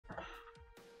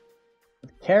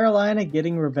Carolina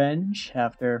getting revenge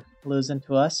after losing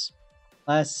to us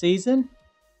last season.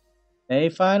 They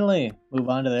finally move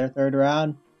on to their third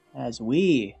round as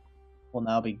we will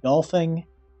now be golfing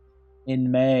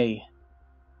in May.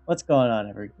 What's going on,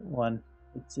 everyone?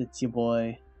 It's your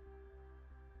boy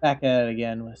back at it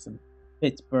again with some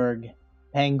Pittsburgh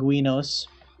Penguinos.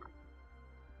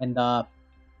 And that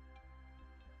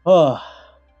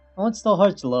one still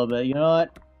hurts a little bit. You know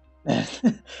what?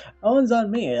 That one's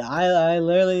on me.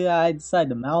 I decided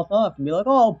to mouth off and be like,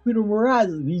 "Oh, Petr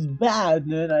Mzarek, he's bad,"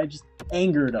 and then I just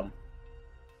angered him.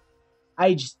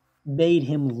 I just made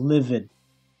him livid.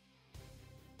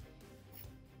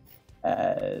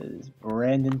 As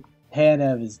Brandon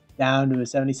Tanev is down to a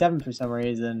 77 for some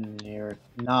reason, you're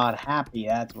not happy.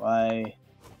 That's why.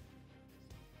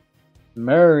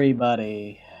 Murray,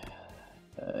 buddy.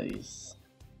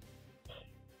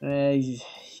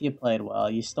 You played well.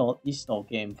 You stole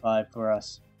Game 5 for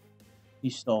us. You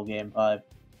stole Game 5.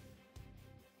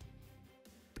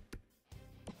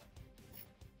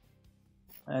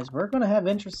 As we're going to have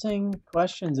interesting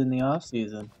questions in the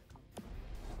offseason.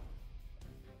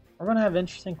 We're going to have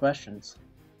interesting questions.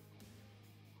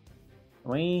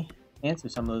 Can we answer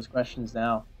some of those questions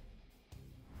now?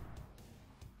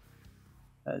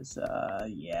 Because,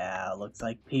 yeah, looks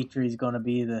like Petrie's going to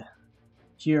be the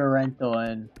Chiarento,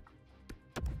 and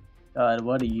God,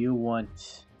 what do you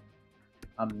want?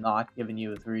 I'm not giving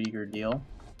you a 3-year deal.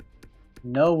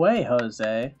 No way,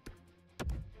 Jose.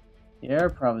 You're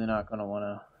probably not going to want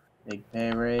a big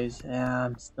pay raise. Yeah,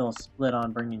 I'm still split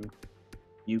on bringing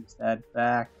Bukestad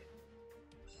back.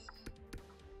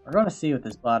 We're going to see with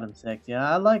this bottom 6. Yeah,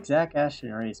 I like Zach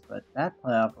Aston-Reese, but that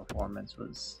playoff performance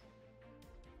was...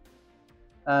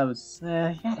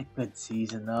 he had a good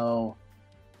season, though.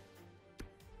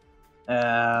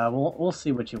 We'll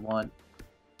see what you want.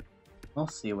 We'll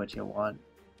see what you want.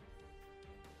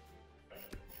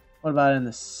 What about in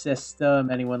the system?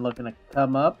 Anyone looking to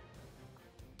come up?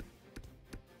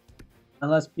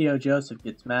 Unless P.O. Joseph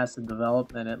gets massive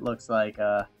development, it looks like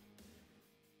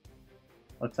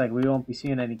we won't be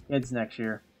seeing any kids next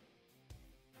year.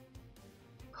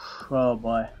 Oh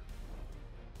boy.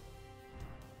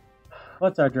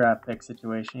 What's our draft pick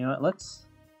situation? You know what? Let's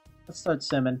start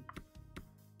simming.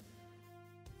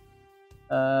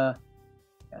 Yeah,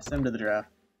 sim to the draft.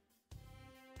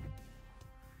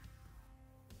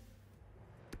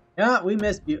 Yeah, we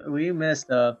missed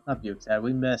not Bukestad,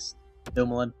 we missed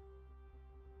Dumoulin.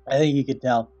 I think you could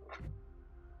tell.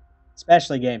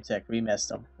 Especially Game 6, we missed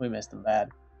him. We missed him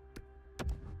bad.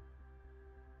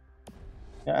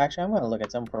 Yeah, actually, I'm going to look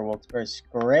at some for Wilkes-Barre.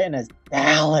 Scranton as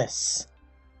Dallas.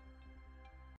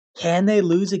 Can they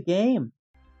lose a game?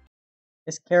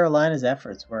 Guess Carolina's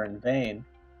efforts were in vain.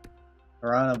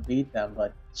 Toronto beat them,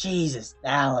 but Jesus,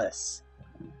 Dallas.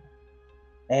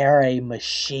 They are a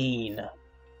machine.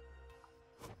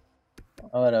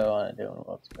 What do I want to do in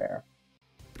Wilkes-Barre?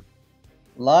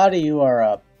 A lot of you are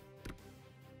up.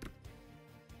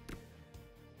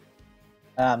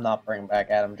 I'm not bringing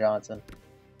back Adam Johnson.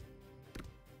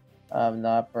 I'm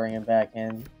not bringing back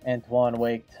in Antoine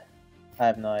Waked. I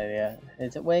have no idea.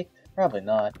 Is it Waked? Probably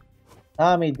not.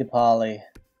 Tommy DePauli.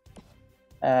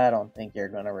 I don't think you're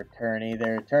going to return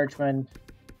either. Churchman.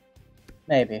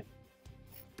 Maybe.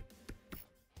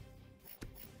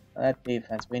 That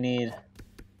defense, we need...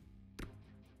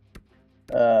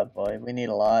 Oh boy, we need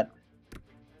a lot.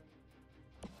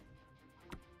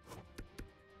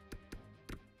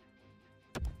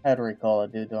 How do we call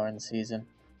it during the season?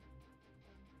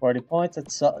 40 points,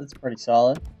 that's pretty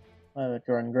solid.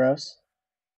 Jordan Gross.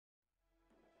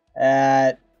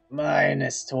 At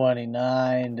minus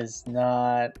 29 does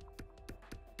not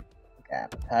look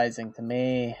appetizing to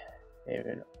me.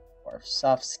 David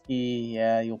Warsofsky,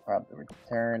 yeah, you'll probably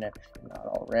return if you're not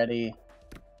already.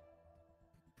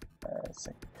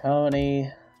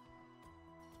 Ciccone,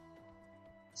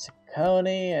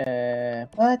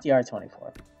 but you are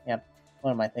 24. Yep.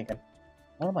 What am I thinking?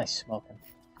 What am I smoking?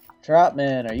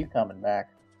 Trotman, are you coming back?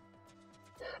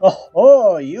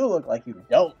 Oh, you look like you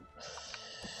don't.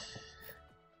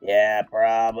 Yeah,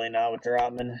 probably not with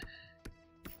Trotman.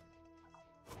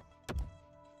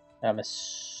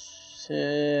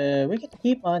 We can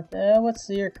keep on. What's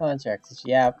your contract?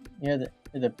 Yeah, you're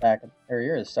the backup, or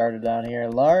you're the starter down here.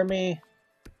 Larmy,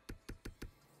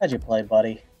 how'd you play,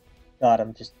 buddy? God,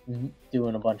 I'm just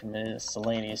doing a bunch of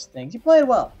miscellaneous things. You played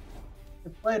well.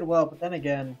 You played well, but then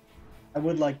again, I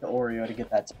would like the Oreo to get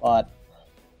that spot.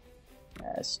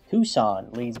 As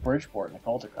Tucson leads Bridgeport in the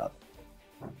Calder Cup.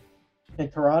 Can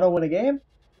Toronto win a game?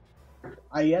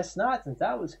 I guess not, since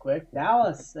that was quick.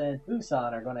 Dallas and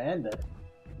Tucson are going to end it.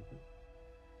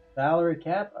 Salary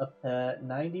cap up to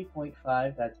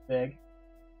 90.5. That's big.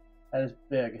 That is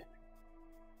big.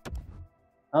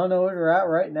 I don't know where we're at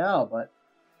right now, but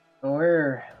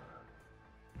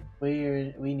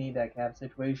we need that cap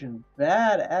situation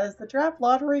bad, as the draft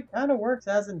lottery kind of works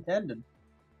as intended.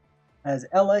 As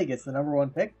LA gets the number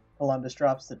 1 pick, Columbus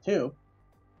drops to 2,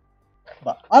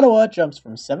 but Ottawa jumps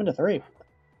from 7 to 3.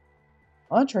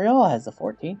 Montreal has the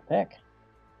 14th pick.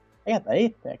 They got the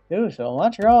 8th pick too, so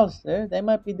Montreal, they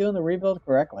might be doing the rebuild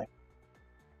correctly.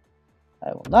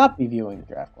 I will not be viewing the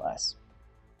draft class.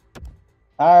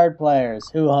 Tired players.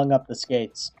 Who hung up the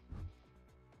skates?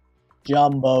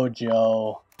 Jumbo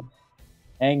Joe.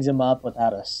 Hangs him up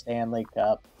without a Stanley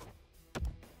Cup.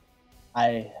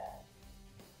 I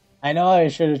know I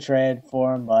should have traded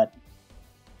for him, but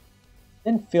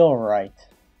didn't feel right.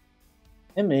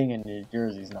 Him being in New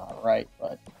Jersey's not right,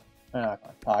 but we're not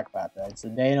going to talk about that.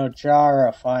 Zdeno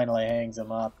Chara finally hangs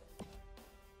him up.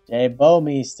 Jay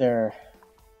Bouwmeester.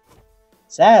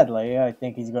 Sadly, I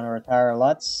think he's going to retire a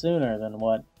lot sooner than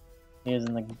what he is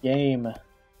in the game.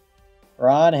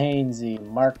 Ron Hainsey,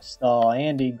 Mark Stahl,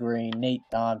 Andy Green, Nate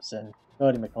Thompson,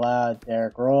 Cody McLeod,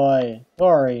 Derek Roy,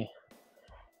 Torrey,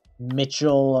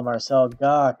 Mitchell, Marcel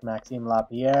Gock, Maxime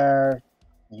Lapierre.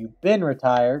 You've been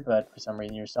retired, but for some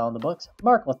reason you're still in the books.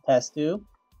 Mark Letestu.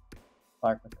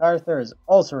 Clark MacArthur is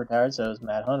also retired, so is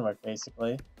Matt Hunwick,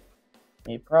 basically.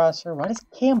 Nate Prosser. Why does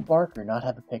Cam Barker not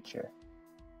have a picture?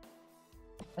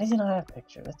 Why does he not have a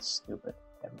picture? That's stupid.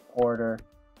 Kevin Porter.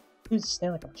 Dude's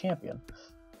Stanley Cup champion.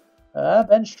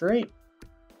 Ben Street.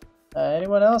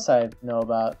 Anyone else I know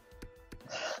about?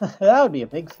 That would be a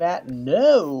big fat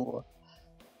no.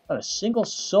 Not a single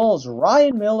soul's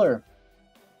Ryan Miller.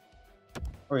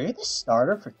 Were you the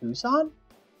starter for Tucson?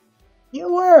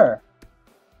 You were.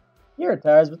 He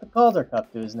retires with the Calder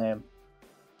Cup to his name.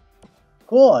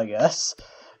 Cool, I guess.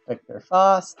 Victor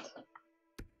Fost.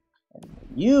 And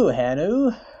you,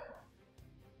 Hanu.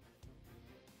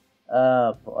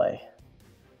 Oh, boy.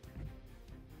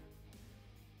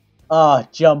 Oh,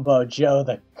 Jumbo Joe,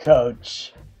 the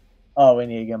coach. Oh, we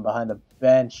need to get him behind the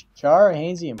bench. Char,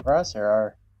 Hainsey, and Prosser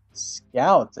are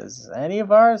scouts. Is any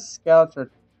of our scouts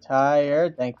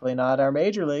retired? Thankfully not our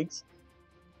major leagues.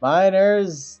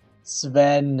 Miners,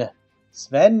 Sven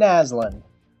Naslund.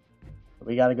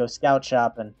 We gotta go scout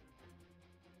shopping.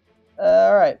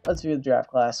 Alright, let's view the draft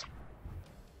class.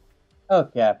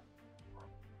 Okay.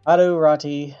 Adu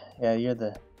Rati. Yeah, you're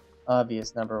the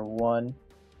obvious number 1.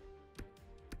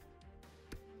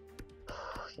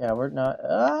 Yeah, we're not.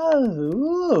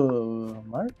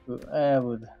 Mark.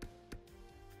 Would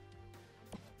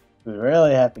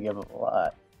really have to give up a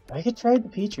lot. I could trade the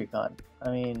Petrie con. I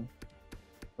mean,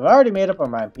 we've already made up our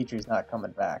mind. Petrie's not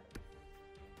coming back.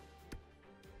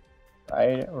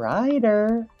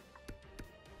 Ryder.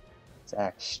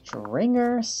 Zach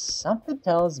Stringer. Something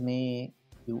tells me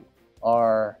you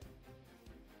are.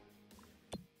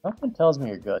 Something tells me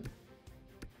you're good.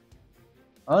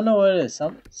 I don't know what it is.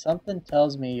 Something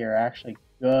tells me you're actually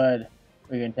good.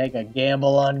 We can take a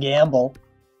gamble on gamble.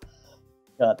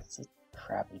 God, that's a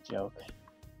crappy joke.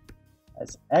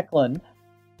 As Eklund.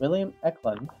 William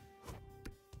Eklund.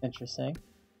 Interesting.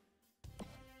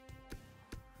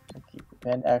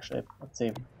 And actually, let's see.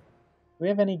 Do we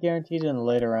have any guaranteed in the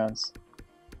later rounds?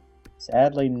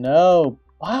 Sadly, no.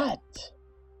 But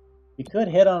we could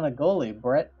hit on a goalie,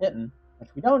 Brett Hitton. Which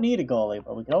we don't need a goalie,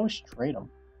 but we could always trade him.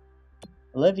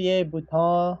 Olivier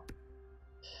Bouton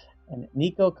and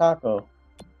Nico Kakko.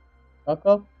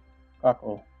 Kakko?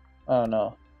 Kakko. Oh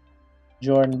no.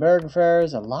 Jordan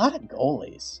Bergfors. A lot of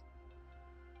goalies.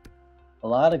 A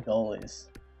lot of goalies.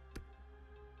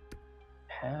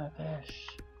 Pavish.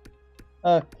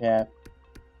 Okay.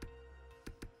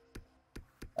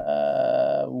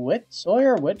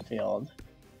 Sawyer Whitfield.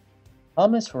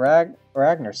 Thomas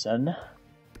Ragnarsson.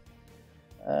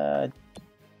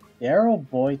 Daryl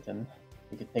Boyton.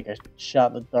 We could take a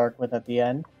shot in the dark with at the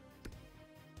end.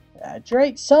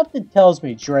 Drake. Something tells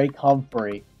me Drake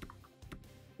Humphrey.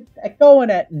 Going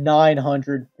at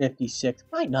 956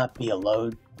 might not be a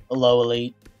low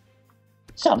elite.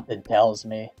 Something tells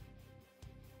me.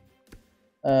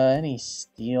 Any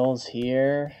steals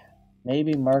here?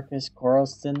 Maybe Marcus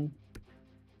Korostin.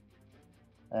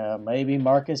 Maybe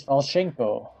Marcus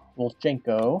Volchenko.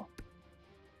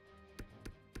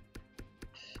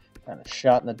 Kind of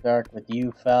shot in the dark with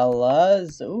you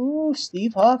fellas. Ooh,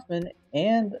 Steve Hoffman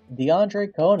and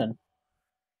DeAndre Conan.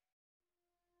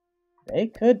 They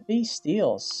could be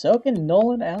steals. So can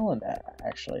Nolan Allen,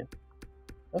 actually.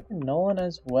 So can Nolan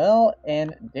as well.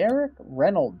 And Derek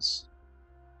Reynolds.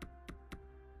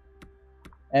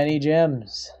 Any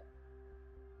gems?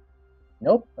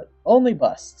 Nope, but only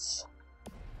busts.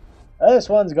 This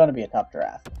one's going to be a tough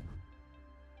draft.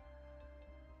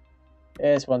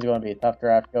 This one's going to be a tough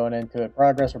draft going into it.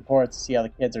 Progress reports to see how the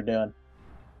kids are doing.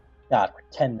 God, we're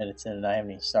 10 minutes in and I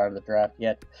haven't even started the draft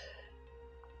yet.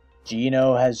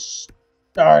 Gino has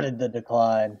started the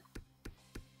decline.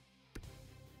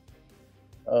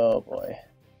 Oh boy.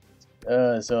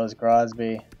 So is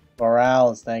Crosby.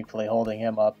 Morale is thankfully holding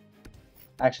him up.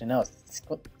 Actually, no,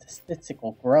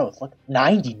 statistical growth. Look,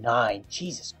 99.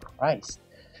 Jesus Christ.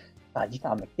 God, you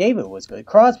thought McDavid was good.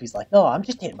 Crosby's like, no, I'm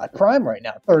just hitting my prime right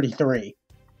now. 33.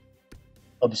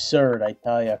 Absurd, I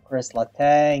tell you. Chris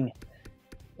Letang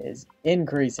is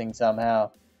increasing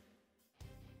somehow.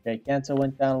 Jake Gensel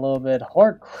went down a little bit.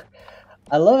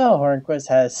 I love how Hornquist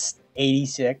has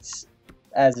 86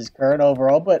 as his current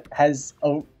overall, but has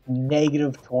a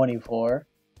negative 24.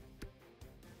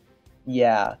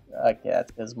 Yeah, okay,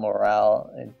 that's because morale.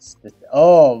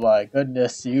 Oh my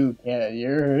goodness, you can't.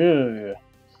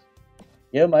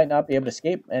 You might not be able to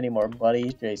escape anymore,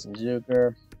 buddy. Jason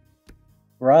Zucker.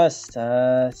 Rust,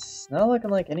 it's not looking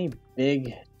like any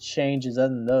big changes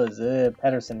other than those.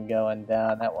 Pettersson going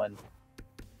down, that one.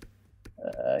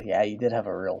 Yeah, he did have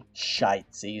a real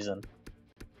shite season.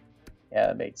 Yeah,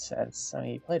 that makes sense. I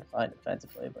mean, he played fine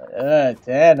defensively, but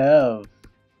 10 of.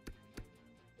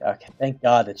 Okay, thank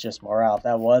God it's just morale. If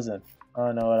that wasn't, I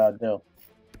don't know what I'd do.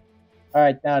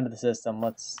 Alright, down to the system.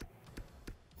 Let's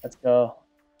go.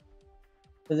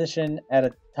 Position at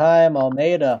a time,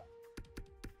 Almeida.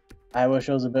 I wish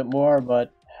it was a bit more,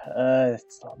 but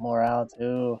it's morale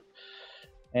too.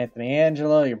 Anthony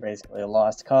Angelo, you're basically a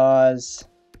lost cause.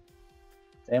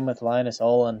 Same with Linus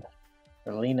Olin,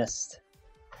 or Linus.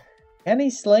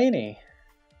 Kenny Slaney,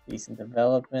 decent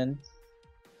development.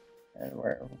 And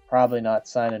we're probably not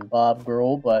signing Bob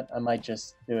Gruel, but I might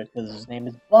just do it because his name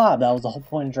is Bob. That was the whole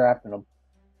point of drafting him.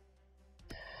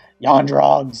 Jan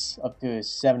Drogs up to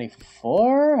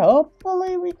 74.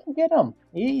 Hopefully we can get him.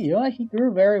 He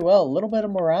grew very well. A little bit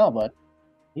of morale, but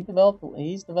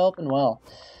he's developing well.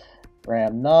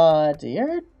 Graham Knott,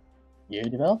 you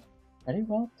developed pretty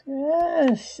well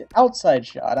too. Outside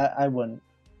shot. I wouldn't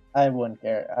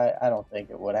care. I don't think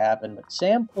it would happen. But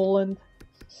Sam Poland,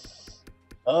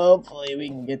 hopefully we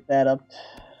can get that up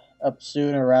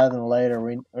sooner rather than later.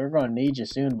 We're going to need you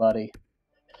soon, buddy.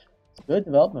 Good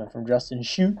development from Justin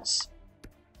Schutz.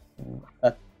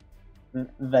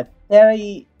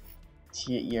 Very,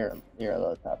 you're a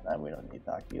little top 9. We don't need to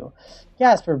talk to you.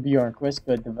 Casper Bjornquist,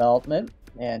 good development,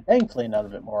 and thankfully none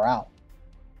of it morale.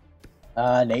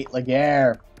 Nate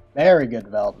Laguerre, very good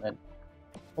development.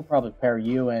 We'll probably pair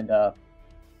you and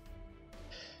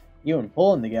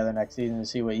Pullen together next season to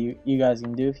see what you guys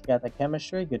can do if you got that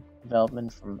chemistry. Good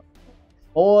development from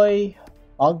Foy,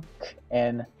 Bunk,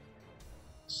 and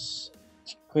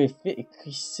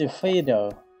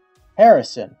Quifedo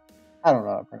Harrison. I don't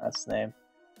know how to pronounce the name.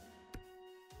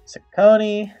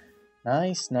 Sacconi.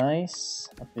 Nice.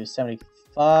 Up to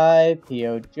 75.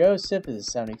 P.O. Joseph is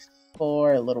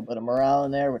 74. A little bit of morale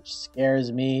in there, which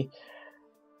scares me.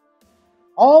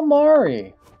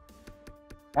 Almari.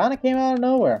 Kind of came out of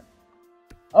nowhere.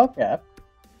 Okay.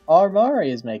 Almari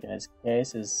is making his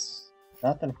case. Is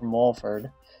nothing from Wolford.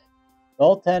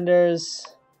 Goaltenders.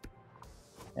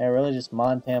 Yeah, really just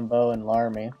Montembeault and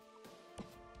Larmy.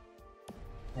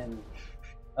 And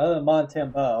other than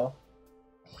Montembeault,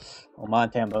 well,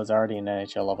 Montembeault's already an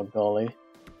NHL level goalie.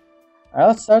 Alright,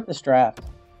 let's start this draft.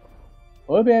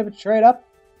 Will we be able to trade up?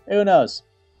 Who knows?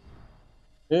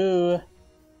 Who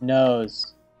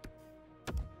knows?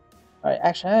 Alright,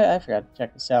 actually, I forgot to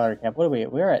check the salary cap. What are we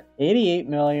at? We're at 88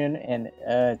 million, and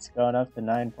it's going up to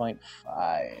 9.5.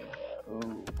 Oh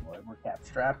boy, we're cap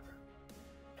strapped.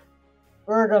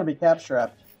 We're going to be cap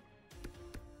strapped.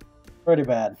 Pretty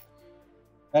bad.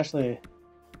 Especially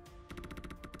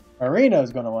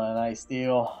Marino's going to win a nice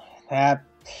deal.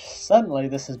 Suddenly,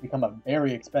 this has become a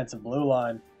very expensive blue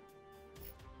line.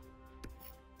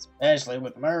 Especially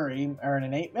with Murray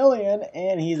earning $8 million,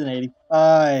 and he's an 85.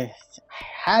 I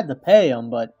had to pay him,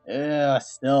 but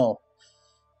still.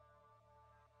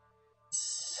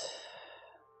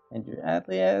 At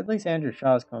least Andrew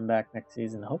Shaw's coming back next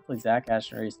season. Hopefully Zach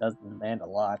Aston-Reese doesn't demand a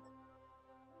lot.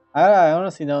 I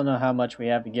honestly don't know how much we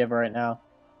have to give right now.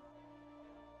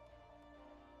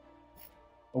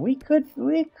 But we could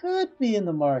be in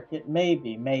the market,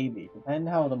 maybe,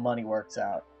 depending how the money works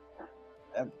out.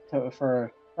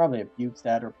 For probably a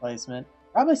Bukestad replacement.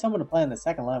 Probably someone to play on the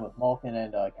second line with Malkin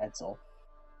and Gensel.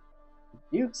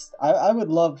 Bukes, I would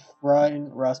love Ryan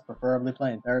Rust preferably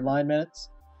playing third line minutes.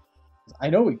 I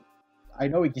know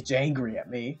he gets angry at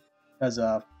me because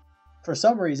for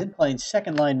some reason, playing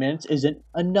second line minutes isn't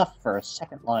enough for a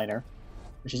second liner,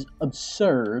 which is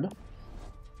absurd.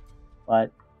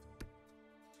 But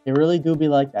they really do be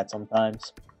like that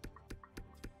sometimes.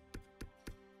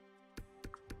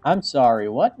 I'm sorry,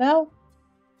 what now?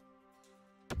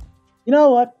 You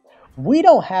know what? We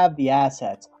don't have the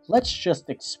assets. Let's just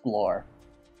explore.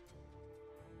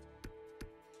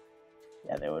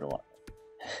 Yeah, they would want.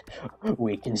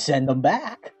 We can send them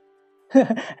back.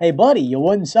 Hey, buddy, you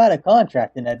wouldn't sign a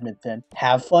contract in Edmonton.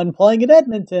 Have fun playing in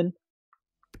Edmonton.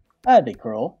 That'd be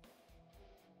cruel.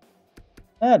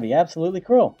 That'd be absolutely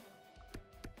cruel.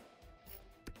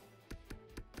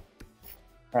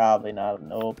 Probably not.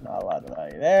 Nope, not a lot of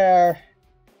value there.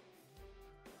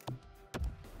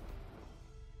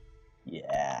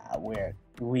 Yeah,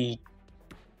 we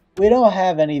don't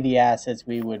have any of the assets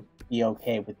we would be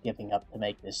okay with giving up to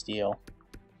make this deal.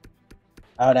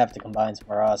 I would have to combine some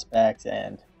prospects,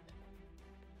 and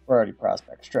we're already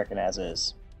prospect stricken as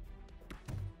is.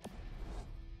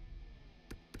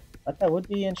 But that would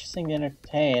be interesting to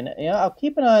entertain. You know, I'll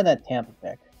keep an eye on that Tampa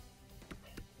pick.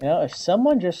 You know, if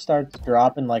someone just starts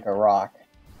dropping like a rock,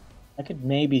 I could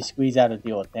maybe squeeze out a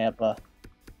deal with Tampa.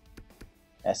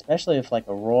 Especially if like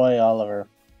a Roy Oliver.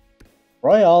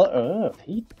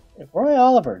 If Roy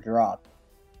Oliver dropped.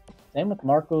 Same with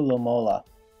Marco Lomola.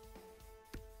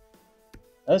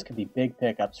 Those could be big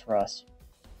pickups for us.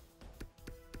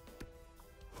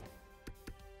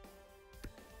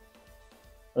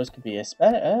 Those could be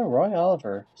Roy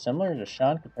Oliver, similar to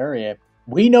Sean Couturier.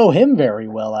 We know him very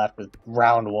well after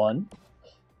round one.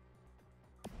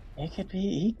 He could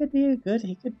be a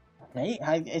good.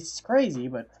 It's crazy,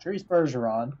 but Patrice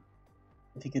Bergeron,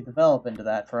 if he could develop into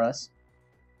that for us.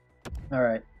 All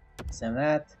right, send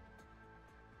that.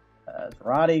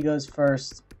 Roddy goes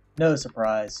first. No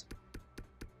surprise,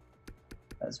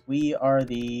 as we are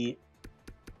the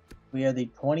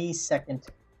 22nd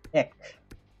pick.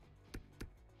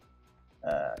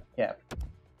 Yeah.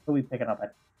 Who are we picking up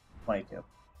at 22?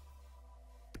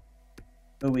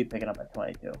 Who are we picking up at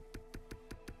 22?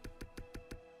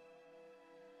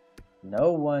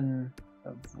 No one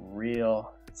of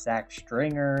real. Zach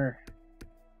Stringer.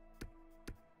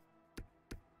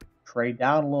 Trade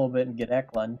down a little bit and get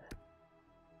Eklund.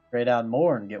 Trade down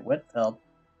more and get Whitfield.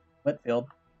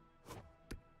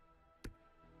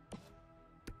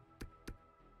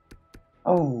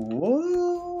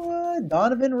 Oh,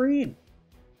 Donovan Reed.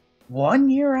 1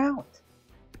 year out.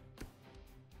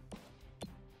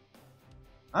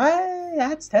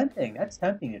 That's tempting. That's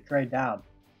tempting to trade down.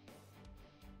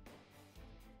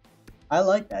 I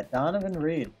like that. Donovan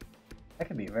Reed. That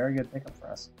could be a very good pickup for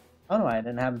us. I don't know why I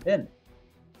didn't have him pinned.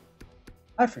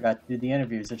 I forgot to do the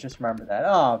interviews. I just remembered that.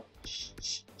 Oh,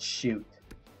 shoot.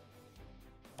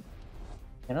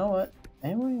 You know what?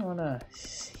 Anyone want to...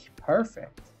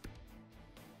 Perfect.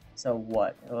 So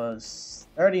what? It was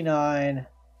 39.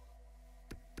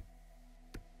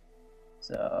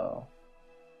 So...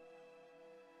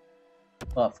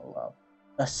 Buffalo.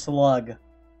 A slug.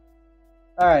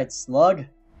 Alright, slug.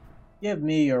 Give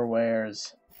me your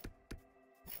wares.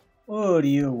 Who do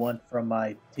you want from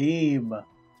my team?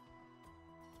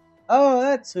 Oh,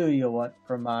 that's who you want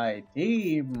from my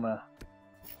team.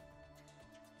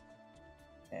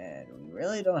 And we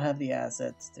really don't have the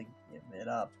assets to give it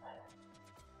up.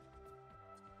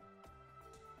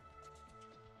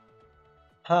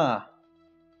 Huh.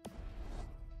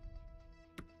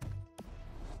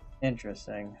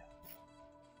 Interesting.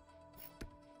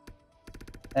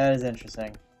 That is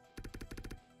interesting.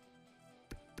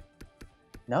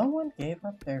 No one gave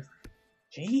up their...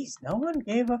 Jeez, no one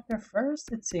gave up their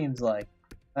first, it seems like.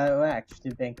 Actually,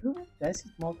 did Vancouver? Did I see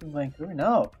multiple Vancouver?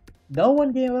 No. No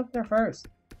one gave up their first.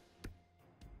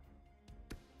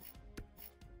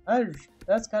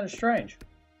 That's kind of strange.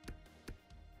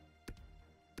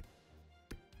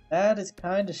 That is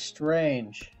kind of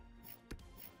strange.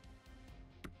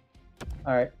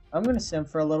 Alright, I'm going to sim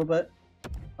for a little bit.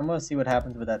 I'm going to see what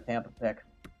happens with that Tampa pick.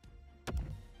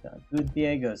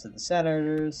 Goodyear goes to the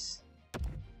Senators.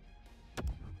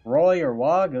 Roy or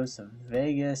Waugh goes to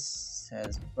Vegas.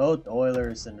 Has both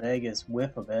Oilers and Vegas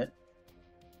whiff a bit.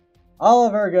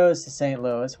 Oliver goes to St.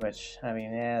 Louis, which, I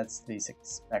mean, yeah, it's the least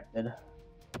expected.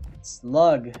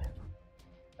 Slug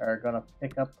are going to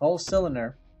pick up Cole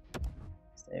Cylinder.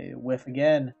 They whiff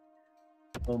again.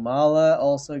 Umala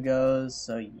also goes,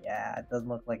 so yeah, it doesn't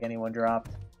look like anyone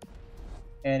dropped.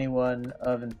 Anyone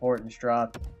of importance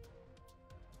dropped.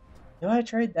 Do I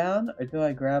trade down, or do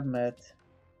I grab them at...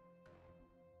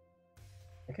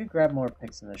 I could grab more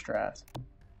picks in this draft.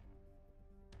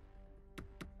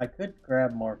 I could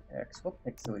grab more picks. What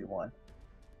picks do we want?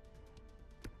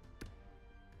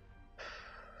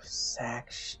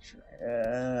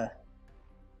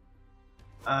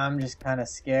 I'm just kind of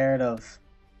scared of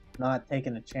not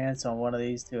taking a chance on one of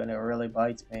these two, and it really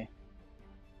bites me.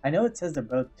 I know it says they're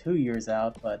both 2 years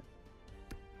out, but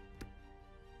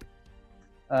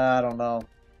I don't know.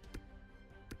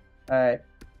 Alright,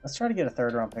 let's try to get a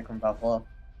 3rd round pick from Buffalo.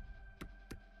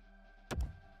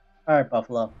 Alright,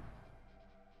 Buffalo.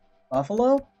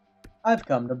 Buffalo, I've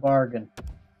come to bargain.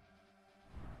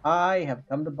 I have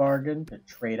come to bargain to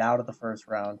trade out of the 1st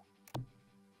round.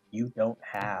 You don't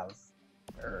have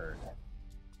 3rd.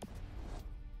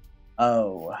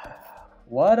 Oh,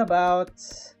 what about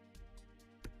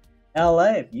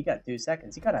LA? If you got 2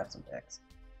 seconds, you gotta have some picks.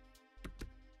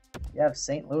 You have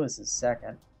St. Louis's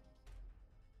 2nd.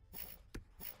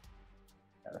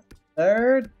 Got a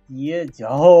 3rd? Yeah.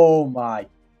 Oh my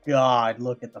God,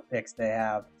 look at the picks they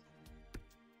have.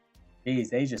 Jeez,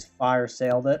 they just fire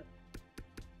sailed it.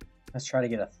 Let's try to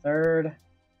get a 3rd.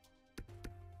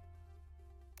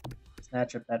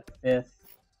 Snatch up that 5th.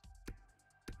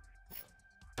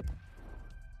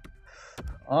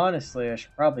 Honestly, I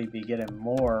should probably be getting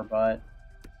more, but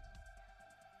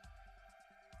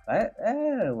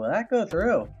will that go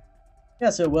through?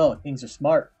 Yes, it will. Kings are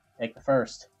smart. Take the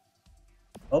 1st.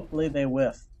 Hopefully they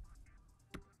whiff.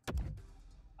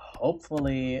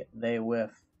 Hopefully they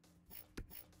whiff.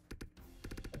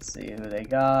 Let's see who they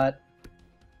got.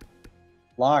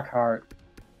 Lockhart.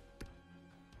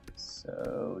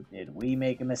 So, did we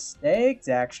make a mistake?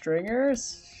 Zach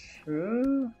Stringers?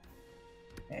 True.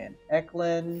 And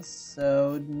Eklund.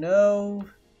 So, no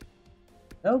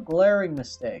glaring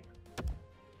mistake.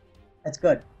 That's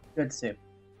good. Good to see.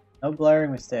 No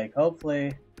glaring mistake.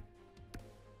 Hopefully,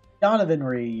 Donovan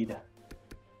Reed.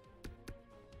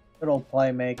 Good old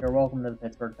playmaker. Welcome to the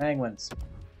Pittsburgh Penguins.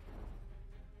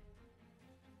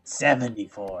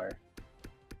 74.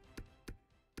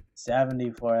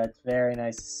 74. That's very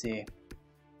nice to see.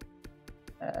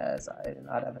 As I do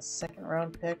not have a 2nd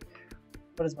round pick.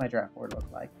 What does my draft board look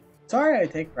like? Sorry I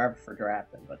take forever for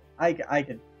drafting, but I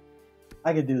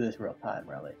could do this real time,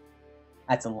 really.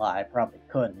 That's a lie. I probably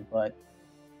couldn't, but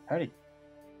how do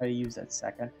you use that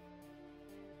 2nd?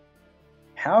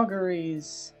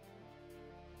 Calgary's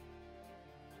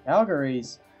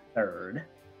 3rd.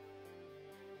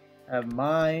 I have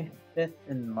my 5th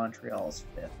and Montreal's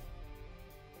 5th.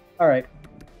 Alright.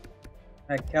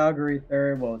 At Calgary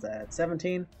 3rd, what was that?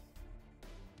 17?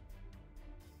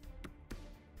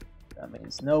 That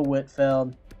means no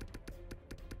Whitfield.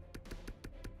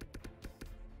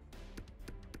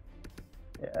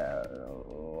 Yeah,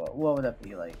 what would that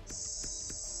be, like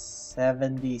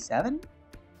 77?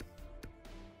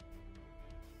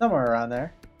 Somewhere around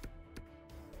there.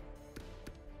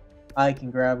 I can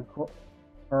grab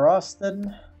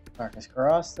Karostin, Marcus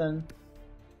Karostin.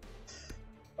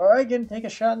 Or I can take a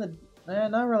shot in the...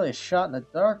 not really a shot in the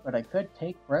dark, but I could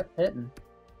take Brett Pitton.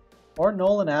 Or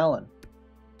Nolan Allen.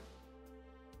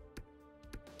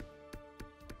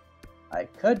 I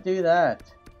could do that.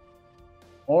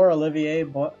 Or Olivier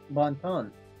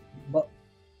Bonton.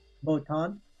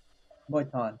 Boutin.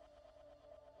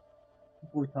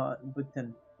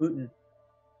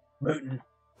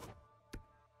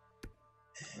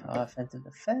 Offensive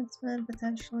defenseman,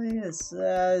 potentially, is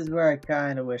where I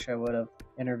kind of wish I would have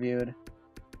interviewed.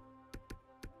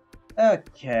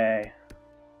 Okay.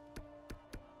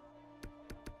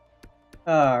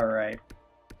 Alright.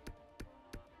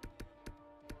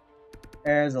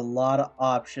 There's a lot of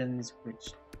options,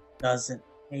 which doesn't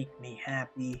make me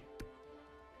happy.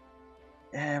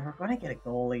 We're going to get a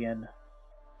goalie in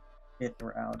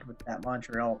 5th round with that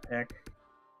Montreal pick.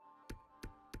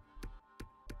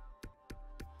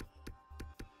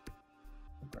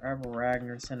 Grab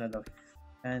Ragnarsson at the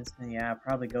defenseman. Yeah,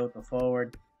 probably go with the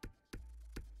forward.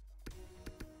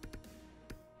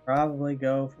 Probably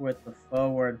go with the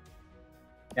forward.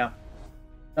 Yeah.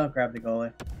 Don't grab the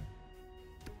goalie.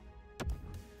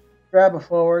 Grab a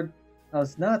forward. No,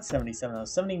 it's not 77. It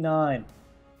was 79.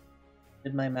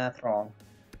 Did my math wrong.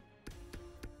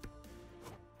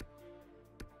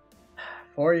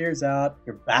 4 years out.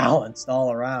 You're balanced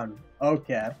all around.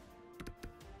 Okay.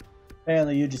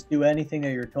 Apparently you just do anything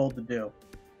that you're told to do.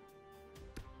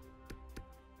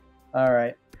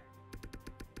 Alright.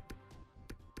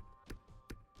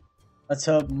 Let's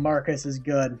hope Marcus is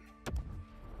good.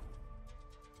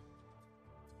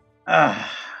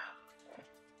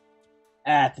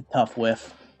 That's a tough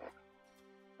whiff.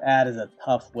 That is a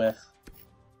tough whiff.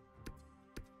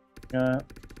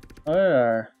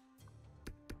 Our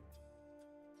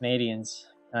Canadians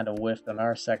kind of whiffed on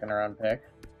our 2nd round pick.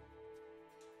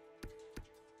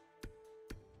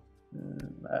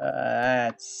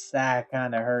 That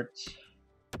kind of hurts.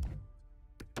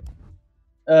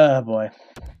 Oh boy.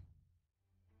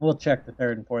 We'll check the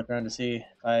third and fourth round to see if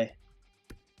I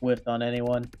whiffed on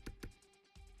anyone.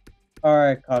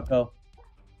 Alright, Kako.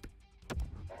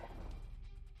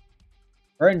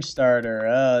 Fringe starter.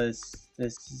 Oh, this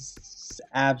is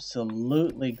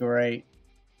absolutely great.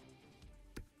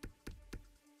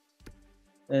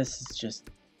 This is just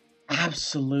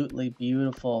absolutely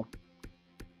beautiful.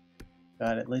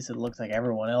 God, at least it looks like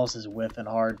everyone else is whiffing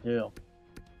hard too.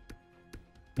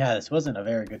 Yeah, this wasn't a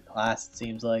very good class, it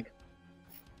seems like.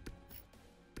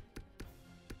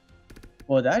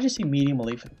 Well, did I just see medium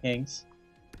elite for the Kings?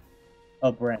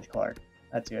 Oh, Branch Clark.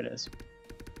 That's who it is.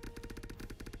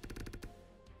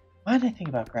 Why did I think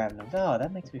about grabbing him? Oh,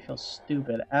 that makes me feel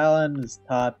stupid. Allen is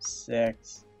top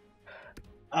 6.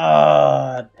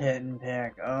 Oh, pit and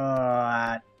pick.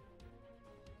 Oh,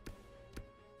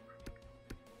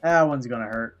 that one's gonna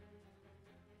hurt.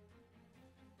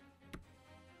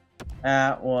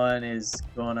 That one is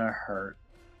gonna hurt.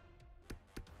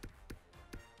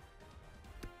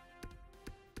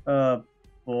 Oh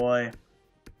boy.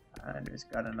 I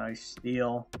just got a nice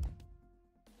steal.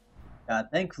 God,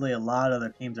 thankfully a lot of other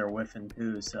teams are whiffing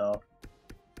too, so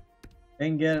if they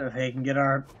can get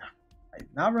our,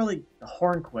 not really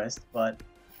Hornquist, but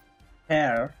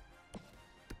Pear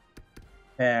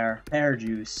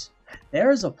Juice.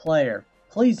 There's a player.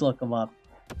 Please look him up.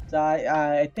 So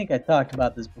I think I talked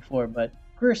about this before, but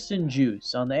Christian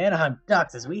Juice on the Anaheim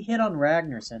Ducks as we hit on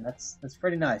Ragnarsson. That's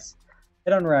pretty nice.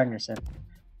 Hit on Ragnarsson.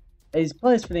 He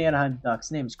plays for the Anaheim Ducks.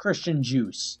 His name is Christian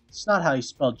Juice. It's not how you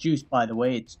spell juice, by the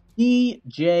way. It's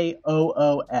DJOOS,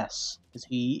 because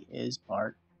he is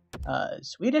part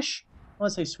Swedish. I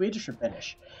want to say Swedish or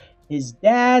Finnish. His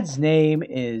dad's name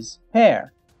is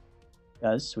Per,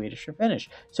 because Swedish or Finnish.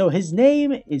 So his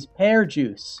name is Per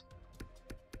Juice.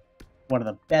 One of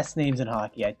the best names in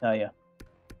hockey, I tell you.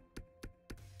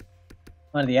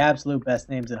 One of the absolute best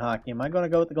names in hockey. Am I going to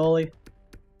go with the goalie?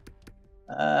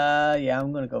 Yeah,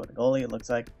 I'm going to go with the goalie, it looks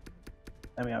like.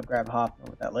 I mean, I'll grab Hoffman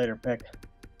with that later pick.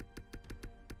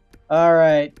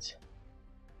 Alright.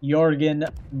 Jorgen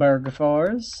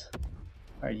Bergfors.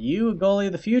 Are you a goalie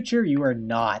of the future? You are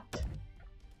not.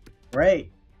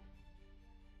 Great.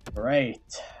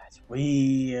 Great.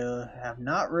 We have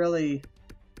not really...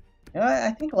 You know,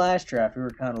 I think last draft we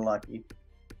were kind of lucky.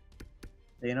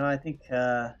 You know, I think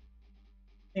a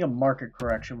market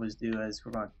correction was due as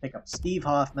we're going to pick up Steve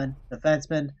Hoffman,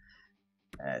 defenseman,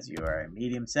 as you are a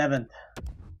medium 7th.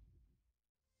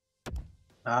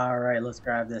 Alright, let's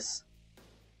grab this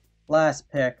last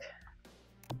pick.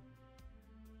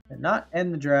 And not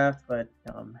end the draft, but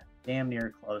damn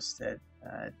near close to it.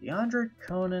 DeAndre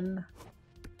Conan,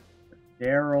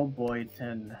 Daryl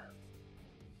Boyton.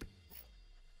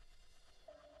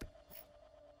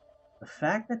 The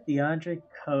fact that DeAndre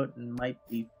Conan might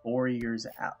be 4 years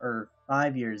out, or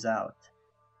 5 years out,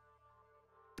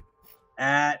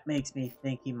 that makes me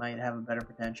think he might have a better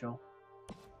potential.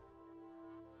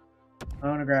 I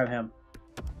want to grab him.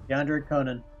 DeAndre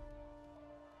Conan.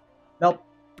 Nope.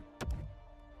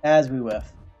 As we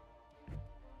whiff.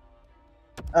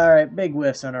 Alright, big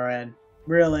whiffs on our end.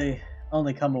 Really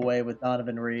only come away with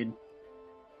Donovan Reed.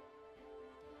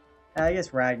 I guess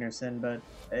Ragnarsson, but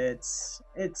it's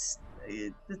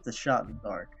a shot in the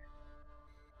dark.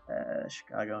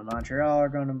 Chicago and Montreal are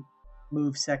going to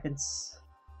move seconds.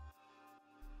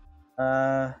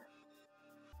 Was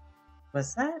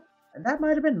that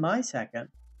might have been my second,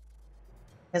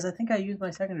 because I think I used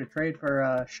my second to trade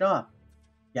for Shaw.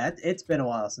 Yeah, it's been a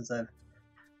while since I've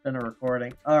done a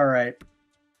recording. All right,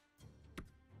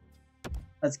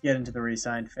 let's get into the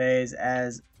re-sign phase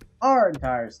as our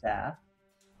entire staff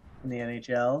in the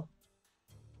NHL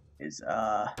is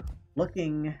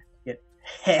looking to get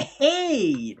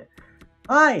paid.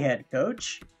 Hi, head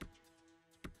coach.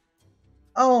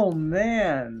 Oh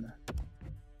man.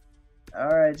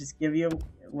 All right, just give you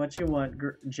what you want,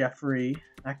 Jeffrey,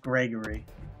 not Gregory.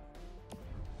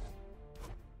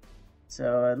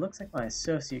 So it looks like my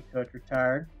associate coach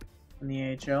retired from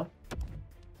the AHL.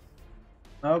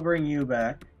 I'll bring you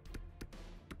back,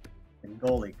 and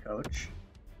goalie coach.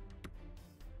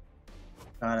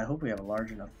 God, I hope we have a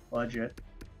large enough budget.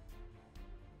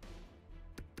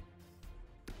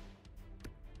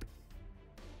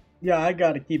 Yeah, I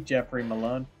gotta keep Jeffrey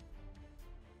Malone.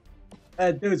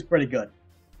 That dude's pretty good.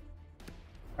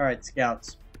 Alright,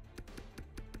 scouts.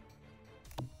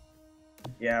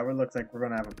 Yeah, it looks like we're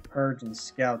gonna have a purge in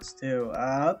scouts too.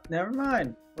 Never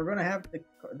mind. We're gonna have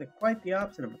quite the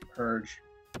opposite of a purge.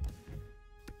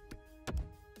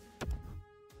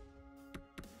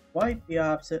 Quite the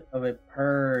opposite of a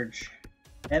purge.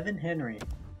 Evan Henry,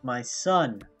 my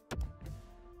son.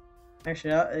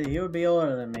 Actually, he would be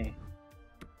older than me.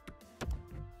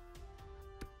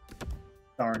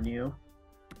 Darn you.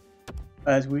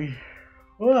 As we...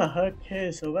 Oh,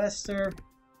 okay, Sylvester.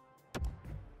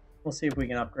 We'll see if we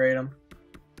can upgrade him.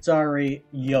 Sorry,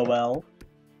 Yoel.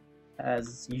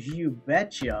 As you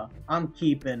betcha, I'm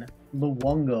keeping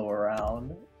Luongo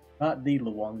around. Not the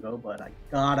Luongo, but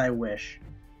God, I wish.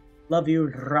 Love you,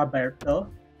 Roberto.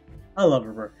 I love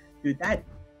Roberto. Dude,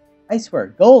 I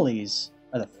swear, goalies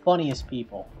are the funniest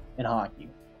people in hockey.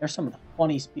 They're some of the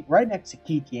funniest people. Right next to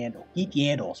Keith Yandel. Keith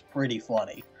Yandel is pretty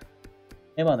funny.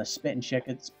 Him on the Spittin'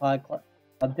 Chickens podcast.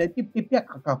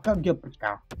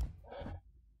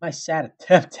 My sad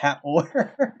attempt at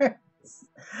words.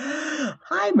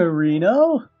 Hi,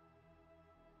 Marino.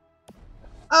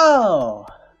 Oh,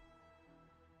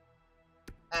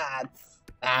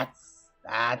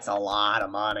 that's a lot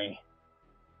of money.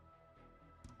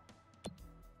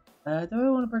 Do I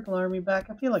want to bring Larmy back?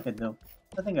 I feel like I do.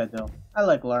 I think I do. I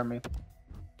like Larmy.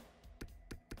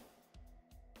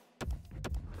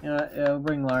 You know, I'll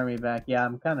bring Larmy back. Yeah,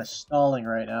 I'm kind of stalling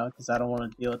right now because I don't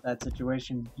want to deal with that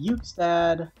situation.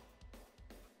 Bukestad.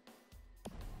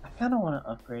 I kind of want to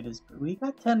upgrade his... We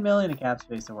got 10 million in cap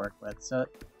space to work with, so...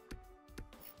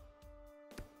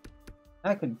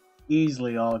 That could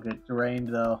easily all get drained,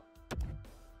 though.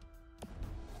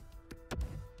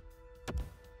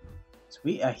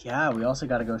 Sweet. Yeah, we also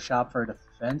got to go shop for a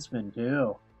defenseman,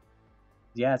 too.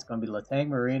 Yeah, it's going to be Letang,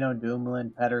 Marino,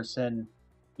 Dumoulin, Pettersson,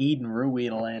 Eden,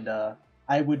 Ruhwedel, and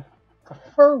I would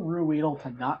prefer Ruhwedel to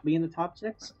not be in the top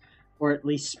 6, or at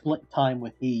least split time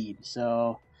with Heed.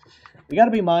 So we got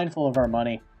to be mindful of our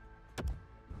money.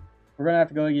 We're going to have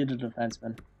to go get a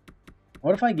defenseman.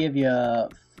 What if I give you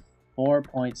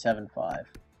 4.75? I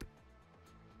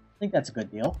think that's a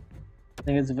good deal. I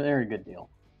think it's a very good deal.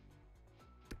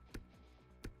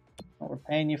 Well, we're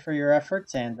paying you for your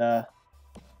efforts, and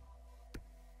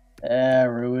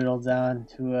Ruhwedel down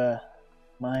to a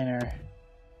minor.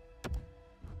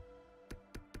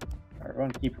 We're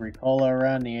going to keep Ricola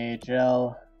around the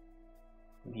AHL.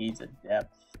 He's a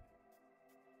depth.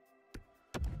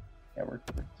 Yeah, we're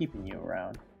keeping you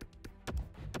around.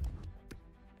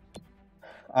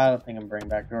 I don't think I'm bringing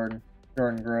back Jordan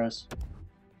Gross.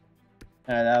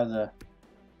 That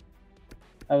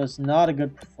was not a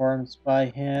good performance by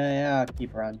him. Yeah, I'll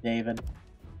keep around David.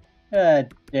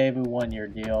 David, 1-year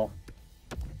deal.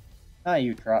 Not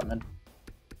you, Trotman.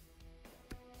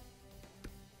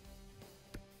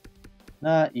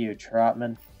 Not you,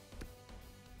 Trotman.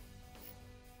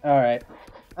 Alright.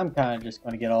 I'm kind of just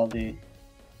going to get all the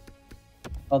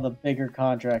bigger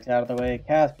contracts out of the way.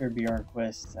 Casper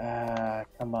Bjornquist.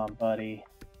 Come on, buddy.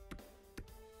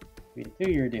 Be a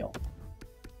 2-year deal.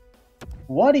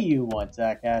 What do you want,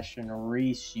 Zach Ashton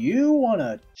Reese? You want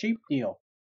a cheap deal.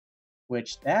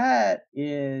 Which that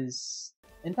is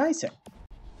enticing.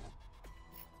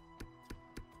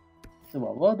 So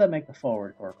what will that make the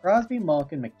forward core? Crosby,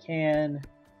 Malkin, McCann.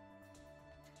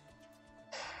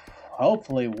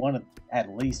 Hopefully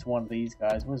at least one of these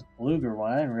guys. Was Bluger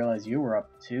one? I didn't realize you were up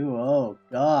too. Oh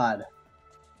God.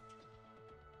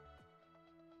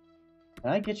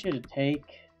 Can I get you to take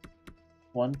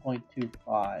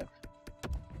 1.25?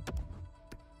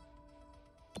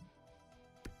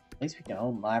 At least we can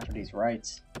own Lafferty's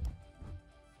rights.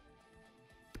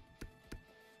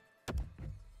 At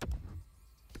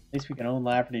least we can own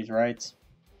Lafferty's rights.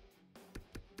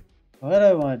 What do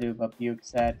I want to do about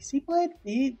Bukestad? Because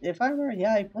if I remember,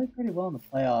 yeah, he played pretty well in the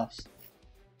playoffs.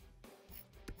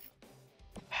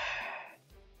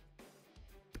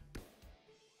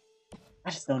 I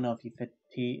just don't know if he fit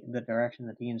the direction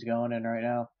the team's going in right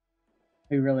now.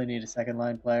 We really need a second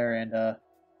line player, and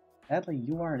sadly,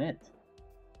 you aren't it.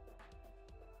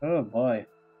 Oh boy.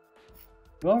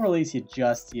 We won't release you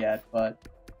just yet, but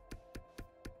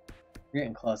you're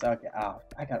getting close. Okay,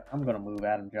 I'm gonna move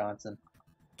Adam Johnson.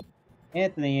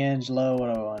 Anthony Angelo,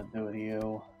 what do I want to do with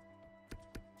you?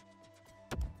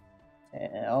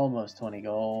 Almost 20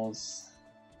 goals.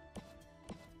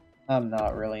 I'm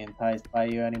not really enticed by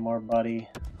you anymore, buddy.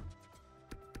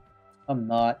 I'm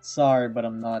not. Sorry, but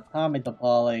I'm not. Tommy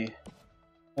DePauli.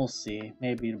 We'll see.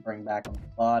 Maybe to bring back a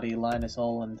body. Linus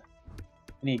Oland.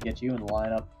 We need to get you in the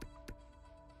lineup.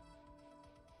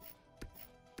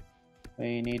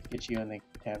 We need to get you in the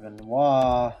Kevin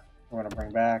Waugh. We're going to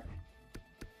bring back.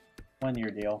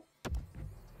 1-year deal.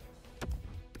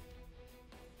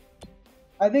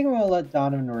 I think I'm going to let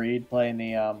Donovan Reed play in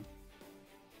the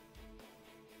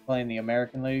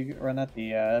American League, or not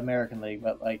the American League,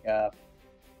 but like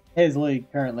his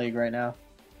league, current league right now.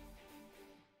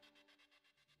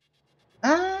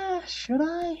 Should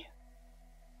I?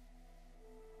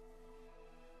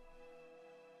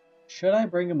 should I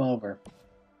bring him over?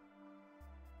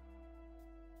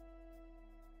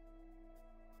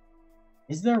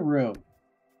 Is there room?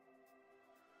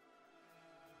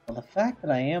 Well, the fact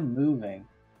that I am moving,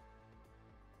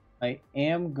 I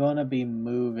am gonna be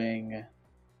moving.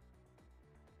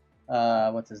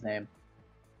 What's his name?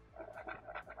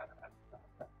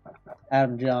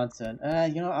 Adam Johnson.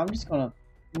 You know, I'm gonna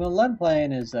let him play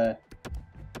in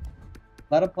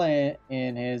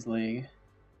his league.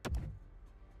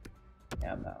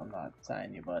 Yeah, I'm not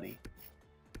signing you, buddy.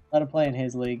 Let him play in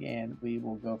his league, and we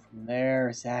will go from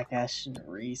there. Zach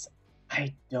Aston-Reese.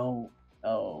 I don't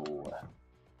know.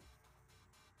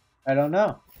 I don't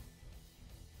know.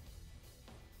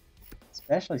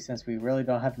 Especially since we really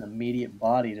don't have an immediate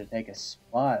body to take a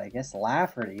spot. I guess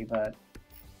Lafferty, but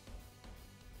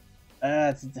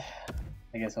I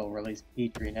guess I'll release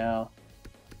Petrie now.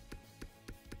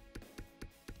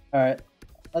 Alright,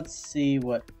 let's see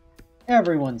what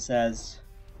everyone says.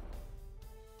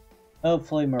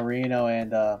 Hopefully Marino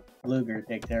and Luger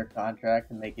take their contract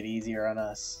and make it easier on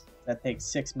us. That takes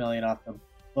 $6 million off the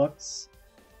books.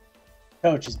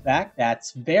 Coach is back.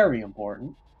 That's very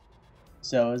important.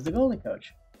 So is the goalie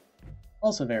coach.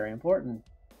 Also very important.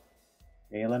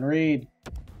 Jalen Reed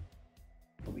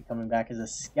will be coming back as a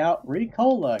scout.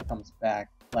 Ricola comes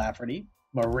back. Lafferty.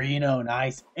 Marino,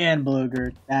 nice. And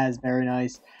Bluger. That is very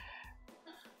nice.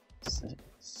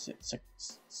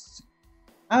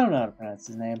 I don't know how to pronounce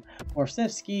his name.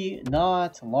 Morsivsky,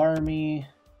 not. Larmy.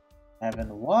 Evan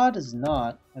Waugh does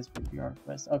not. Has PPR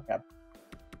request. Okay.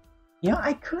 You know,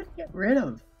 I could get rid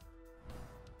of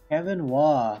Kevin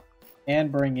Waugh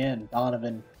and bring in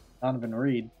Donovan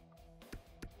Reed.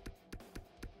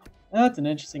 That's an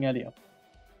interesting idea.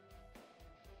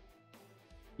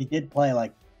 He did play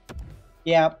like,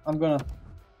 yeah, I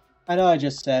know I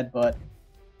just said, but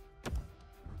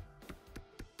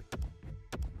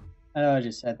I know I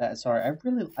just said that. Sorry,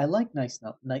 I like nice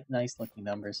looking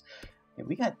numbers. Okay,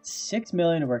 we got $6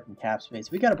 million to work in cap space.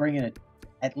 We got to bring in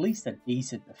at least a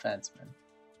decent defenseman.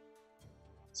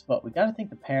 But we got to think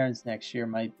the parents next year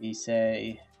might be,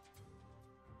 say,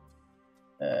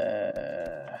 we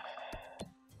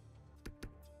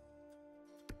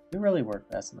really work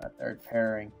best in that third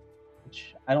pairing,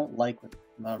 which I don't like with the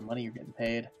amount of money you're getting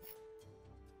paid.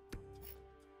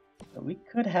 So we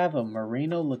could have a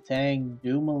Marino, Letang,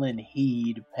 Dumoulin,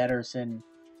 Heed, Pedersen,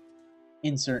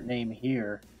 insert name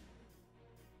here.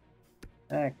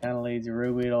 That kind of leaves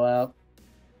Rubeedle out.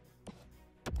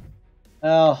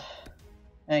 Well,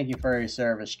 thank you for your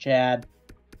service, Chad.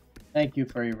 Thank you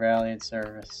for your valiant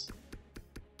service.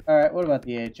 Alright, what about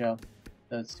the AHL?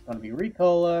 So it's going to be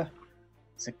Ricola,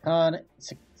 Sikani,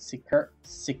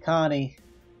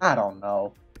 I don't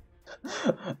know.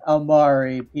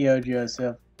 Almari, P.O.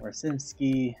 Joseph,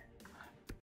 Warsinski.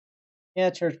 Yeah,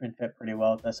 Churchman fit pretty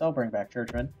well with this. I'll bring back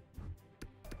Churchman.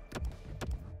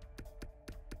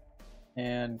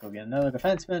 And go get another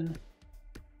defenseman.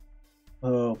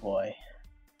 Oh boy.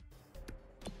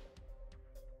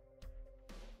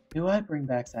 Do I bring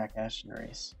back Zach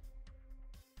Aston-Reese?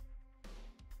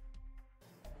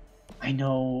 I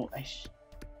know it's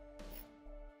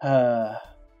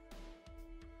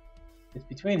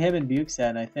between him and Bukestad,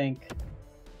 and I think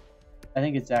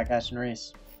it's Zach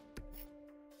Aston-Reese.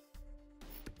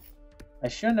 I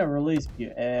shouldn't have released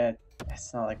Bukestad.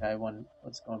 It's not like I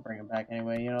was going to bring him back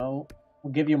anyway. You know,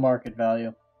 we'll give you market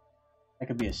value. That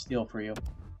could be a steal for you,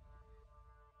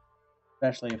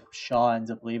 especially if Shaw ends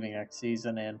up leaving next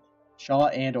season, and Shaw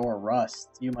and or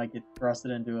Rust, you might get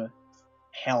thrusted into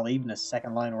even a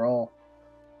second line role.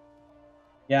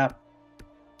 Yeah,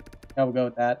 we'll go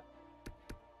with that.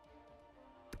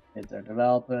 Kids are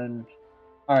developing.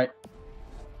 All right,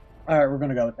 we're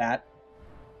gonna go with that.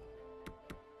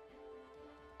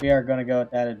 We are going to go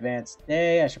with that advanced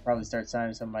day. I should probably start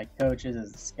signing some of my coaches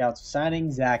as the scouts are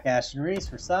signing. Zach Aston-Reese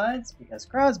for signs because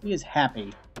Crosby is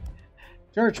happy.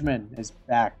 Churchman is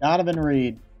back. Donovan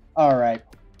Reed. All right.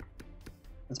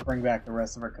 Let's bring back the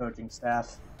rest of our coaching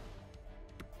staff.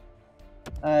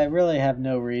 I really have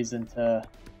no reason to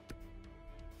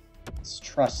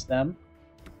trust them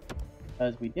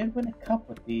because we did win a cup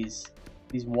with these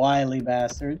wily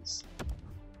bastards.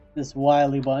 This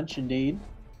wily bunch, indeed.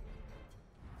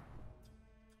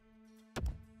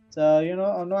 So, you know,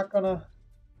 I'm not gonna...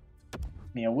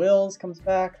 Mia Wills comes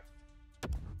back.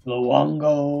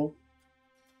 Luongo.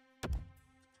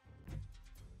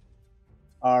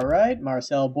 Alright,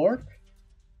 Marcel Bork.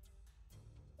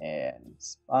 And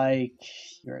Spike,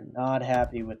 you're not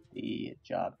happy with the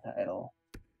job title.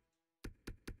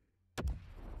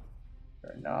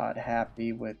 You're not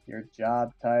happy with your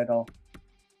job title.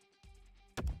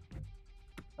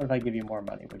 What if I give you more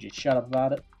money? Would you shut up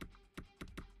about it?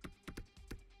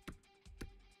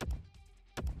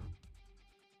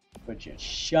 Would you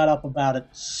shut up about it,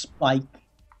 Spike?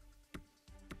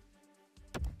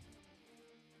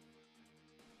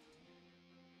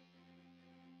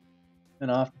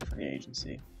 And off to free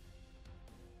agency.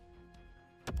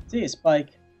 See you,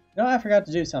 Spike. No, I forgot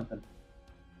to do something.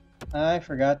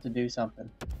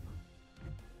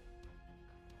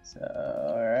 So,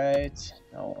 alright.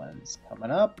 No one's coming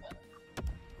up.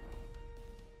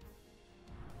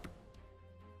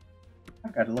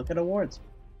 I've got to look at awards.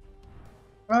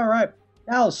 Alright.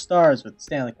 Dallas Stars with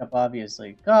Stanley Cup,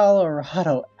 obviously.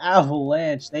 Colorado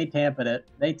Avalanche. They tampered it.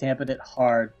 They tampered it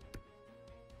hard.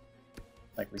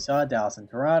 Like we saw, Dallas and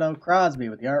Toronto. Crosby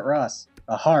with the Art Ross.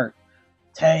 The Hart.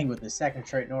 Tang with his second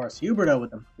straight Norris. Huberdeau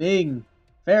with the Bing.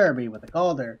 Farabee with the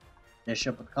Calder.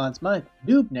 Bishop with Conn Smythe.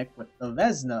 Dubnyk with the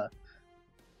Vezina.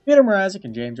 Petr Mzarek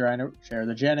and James Reiner share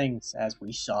the Jennings, as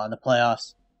we saw in the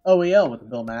playoffs. OEL with the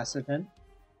Bill Masterton.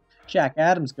 Jack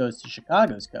Adams goes to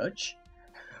Chicago's coach.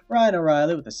 Ryan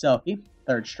O'Reilly with the Selke,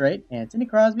 third straight. Anthony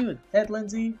Crosby with Ted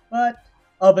Lindsay, but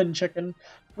Oven Chicken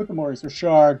with the Maurice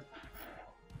Richard.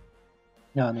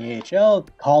 Now in the AHL,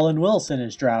 Colin Wilson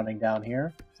is drowning down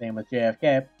here. Same with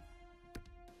JFK.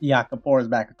 Jakob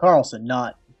Forsback of Carlson,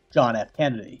 not John F.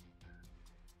 Kennedy.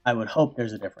 I would hope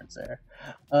there's a difference there.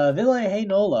 Ville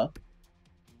Heinola.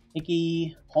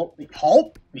 Nicky Holtby.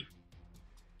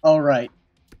 Alright.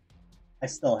 I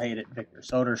still hate it. Victor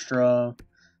Soderstrom.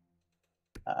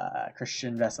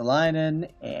 Christian Vesalainen.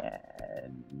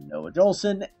 And Noah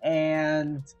Jolson.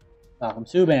 And Malcolm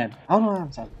Subban. I don't know.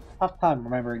 I'm having a tough time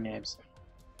remembering names.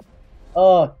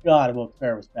 Oh, God.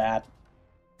 Wilkes-Barre was bad.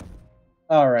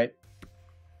 Alright.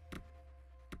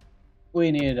 We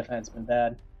need a defenseman,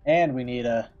 Dad. And we need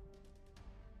a...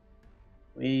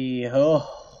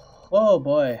 Oh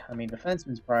boy. I mean,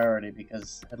 defenseman's priority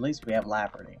because at least we have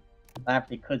Lafferty.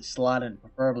 Lafferty could slot in,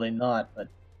 preferably not, but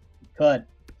he could.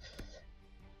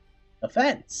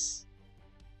 Defense.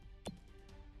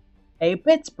 Hey,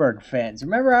 Pittsburgh fans.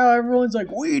 Remember how everyone's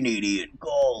like, we need Ian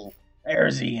Cole.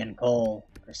 There's Ian Cole.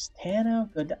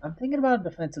 Cristano. Good. I'm thinking about a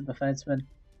defensive defenseman.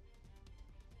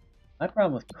 My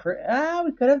problem with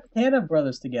we could have the Tanev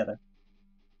brothers together.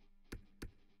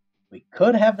 We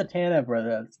could have the Tanev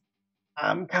brothers.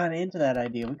 I'm kind of into that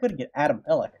idea. We could get Adam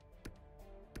Pelech.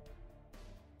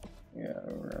 Yeah,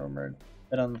 rumored.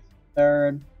 Bit on the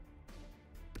third.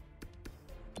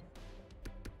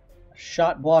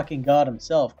 Shot blocking god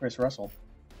himself, Chris Russell.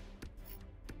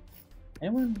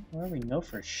 Anyone where we know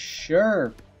for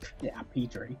sure? Yeah,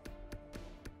 Petrie.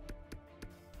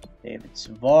 David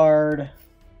Savard.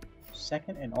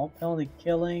 Second in all penalty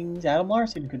killings. Adam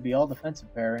Larson could be all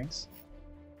defensive pairings.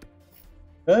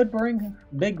 Could bring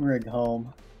Big Rig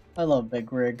home. I love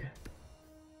Big Rig.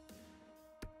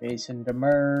 Jason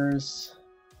Demers.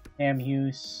 Cam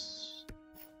Hughes.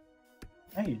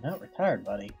 Hey, you're not retired,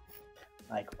 buddy.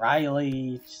 Mike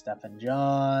Riley. Stephen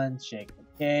Johns. Jake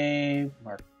McCabe.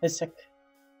 Mark Pissick.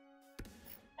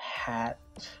 Pat.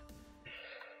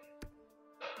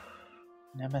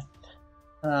 Nemeth.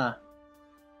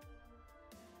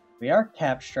 We are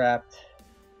cap strapped.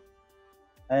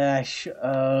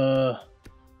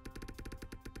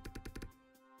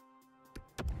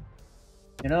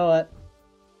 You know what?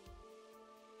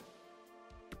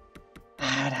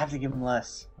 I'd have to give him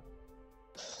less.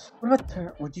 What about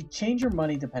term? Would you change your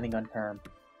money depending on term?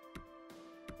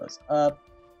 It goes up.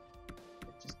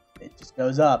 It just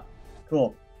goes up.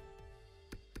 Cool.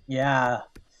 Yeah.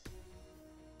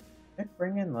 Could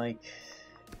bring in like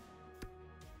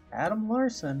Adam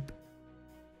Larson.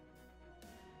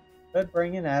 Could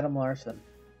bring in Adam Larson.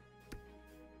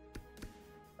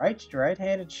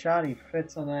 Right-handed shot. He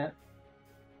fits on that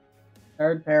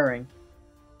third pairing.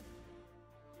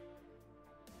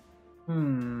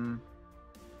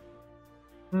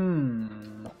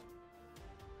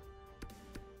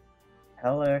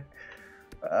 Pelech.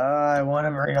 I want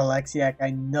to bring Alexiak.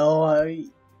 I know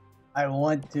I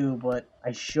want to, but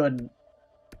I shouldn't.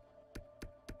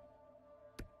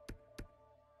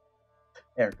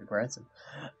 Eric Granson.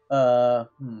 I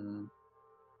don't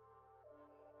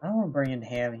want to bring in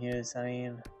Ham Hughes. I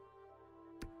mean,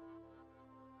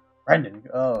 Brendan.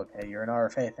 Oh, okay. You're an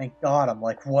RFA. Thank God. I'm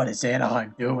like, what is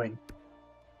Anaheim doing?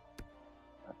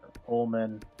 Dr.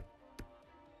 Pullman.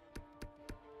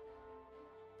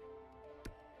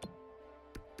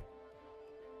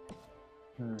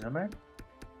 Am I?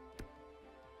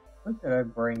 What did I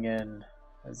bring in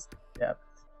as depth?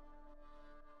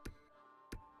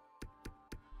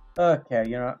 Okay,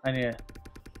 you know, I need to...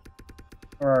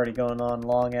 We're already going on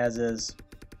long as is.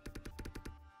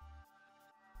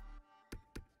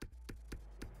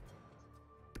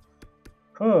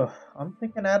 Whew, I'm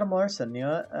thinking Adam Larson. You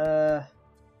know what?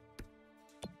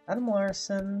 Adam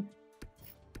Larson.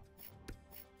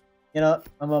 You know,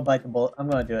 I'm gonna bite the bullet. I'm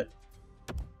gonna do it.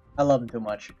 I love him too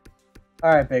much.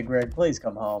 Alright, Big Rig, please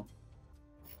come home.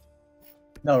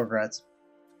 No regrets.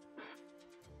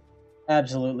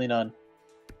 Absolutely none.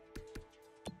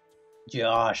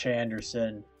 Josh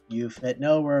Anderson. You fit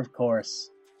nowhere, of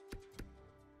course.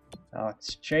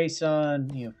 Alex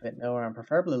Chason. You fit nowhere. I'm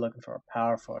preferably looking for a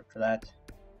power forward for that.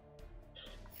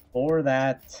 For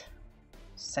that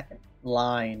second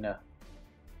line.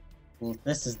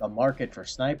 This is the market for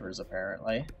snipers,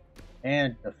 apparently.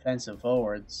 And defensive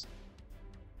forwards.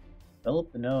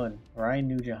 Philip Deneau and Ryan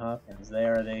Nugent-Hopkins. They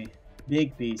are the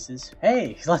big pieces.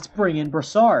 Hey, let's bring in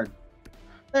Brassard.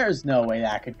 There's no way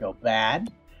that could go bad.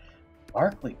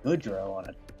 Barclay Goodrow on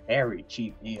a very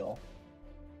cheap deal.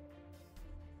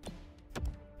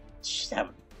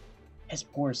 His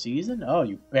poor season? Oh,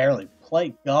 you barely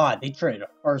played. God, they traded a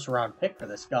first-round pick for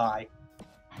this guy.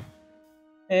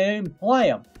 And play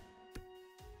him.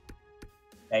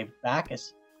 Dave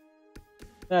Backus.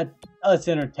 Let's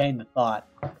entertain the thought.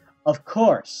 Of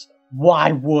course.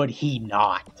 Why would he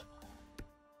not?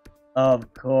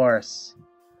 Of course.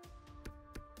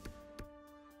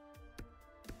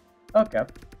 Okay.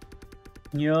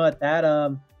 You know what?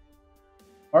 That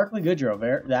Barclay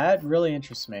Goodrow, that really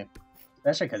interests me,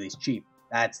 especially because he's cheap.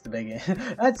 That's the big.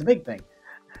 That's the big thing.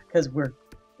 Because we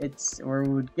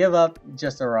would give up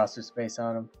just a roster space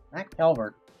on him. Matt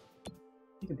Calvert.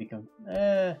 He could become.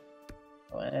 I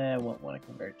won't want to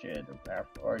convert you to power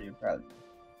forward. You'd probably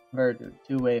convert to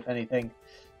two-way if anything.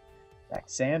 Zach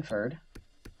Sanford.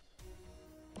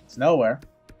 It's nowhere.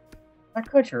 That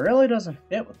coach really doesn't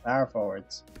fit with power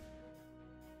forwards.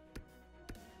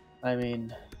 I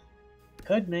mean,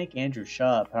 could make Andrew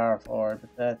Shaw a power forward, but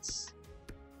that's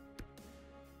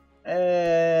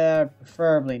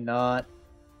preferably not.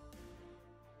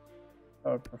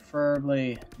 Or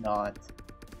preferably not.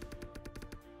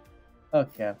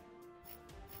 Okay.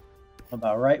 What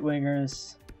about right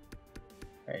wingers?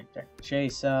 Alright, check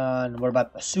Jason. What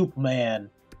about the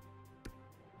Superman?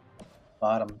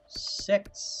 Bottom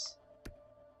six.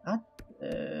 Not,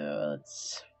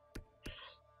 let's.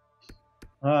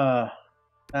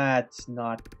 That's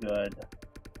not good.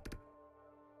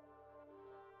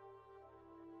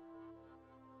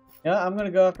 Yeah, I'm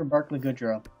gonna go after Barclay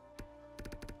Goodrow.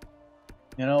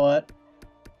 You know what?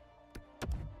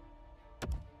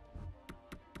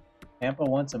 Tampa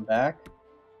wants him back.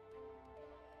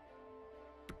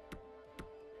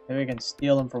 Maybe we can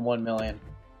steal him for $1 million.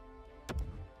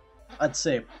 Let's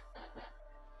see.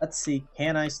 Let's see.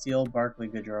 Can I steal Barclay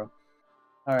Goodrow?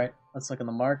 Alright, let's look in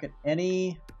the market.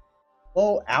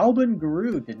 Oh, Albin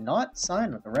Giroux did not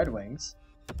sign with the Red Wings.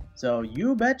 So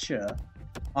you betcha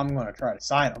I'm going to try to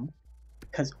sign him.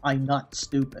 Because I'm not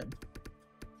stupid.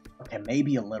 Okay,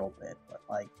 maybe a little bit, but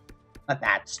like, not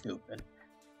that stupid.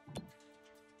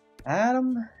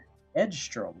 Adam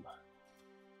Edstrom.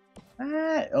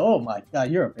 Oh my god,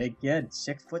 you're a big kid.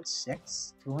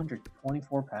 6'6",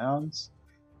 224 pounds.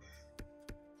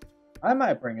 I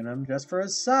might bring him just for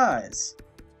his size.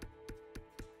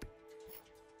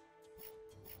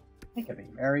 He could be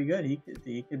very good.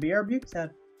 He could be our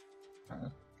Bukestad.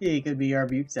 He could be our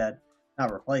Bukestad.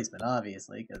 Not replacement,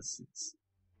 obviously, because it's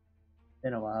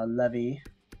been a while. Levy.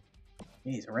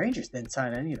 These Rangers didn't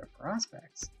sign any of their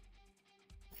prospects.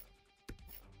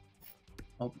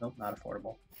 Oh, nope, not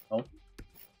affordable. Oh,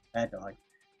 bad dog.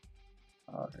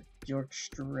 George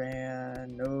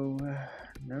Strand. No.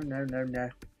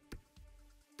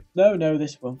 No,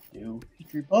 this won't do.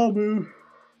 Petri Babu.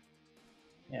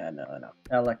 Yeah, no.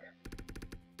 Alec.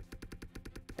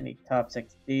 Any top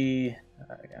 6D.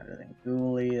 I got everything.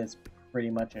 Gooley is pretty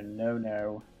much a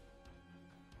no-no.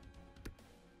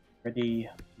 Pretty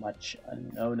much a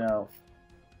no-no.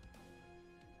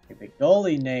 Okay, big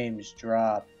goalie names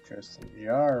drop. Tristan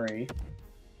Jarry.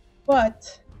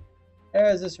 But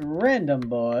there's this random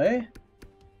boy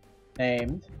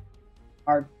named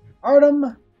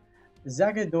Artem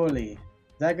Zagadolin.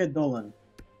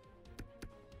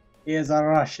 He is a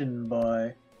Russian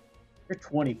boy. You're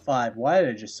 25. Why did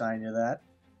I just sign you that?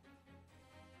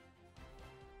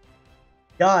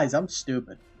 Guys, I'm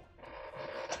stupid.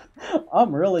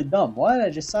 I'm really dumb. Why did I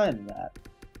just sign that?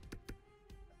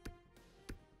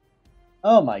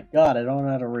 Oh my god, I don't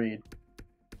know how to read.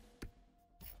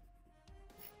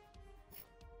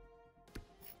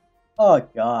 Oh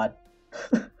god.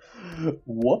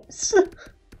 Whoops.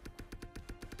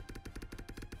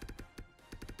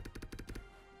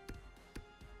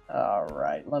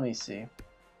 Alright, let me see.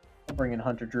 I'll bring in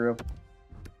Hunter Drew.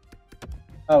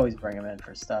 Always bring him in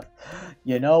for stuff.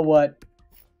 You know what?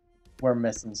 we're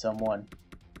missing someone.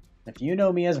 If you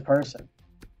know me as a person,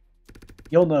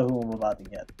 you'll know who I'm about to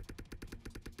get.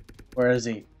 Where is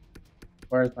he?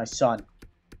 Where is my son?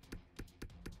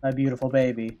 My beautiful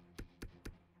baby.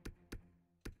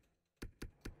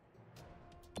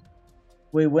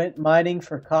 We went mining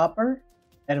for copper,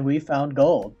 and we found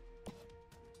gold.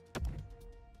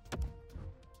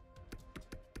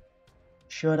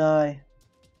 Should I?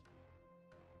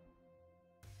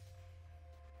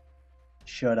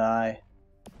 Should I?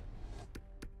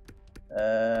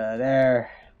 There.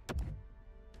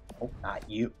 Oh, not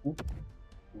you.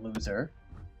 Loser.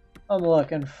 I'm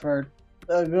looking for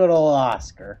the good old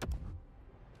Oscar.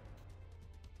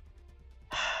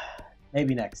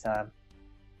 Maybe next time.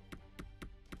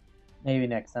 Maybe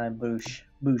next time, Boosh.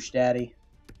 Boosh, daddy.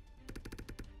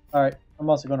 Alright, I'm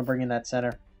also going to bring in that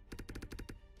center.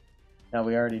 No,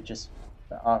 we already just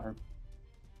offered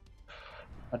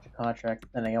a bunch of contracts.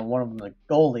 Then I got one of them the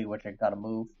goalie, which I gotta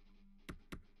move.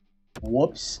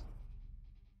 Whoops.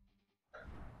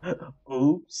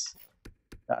 Oops.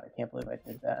 God, I can't believe I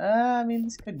did that. I mean,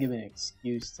 this could give me an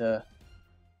excuse to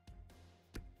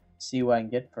see what I can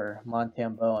get for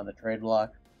Montembeau on the trade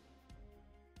block.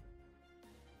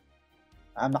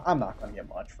 I'm not going to get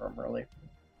much from him, really.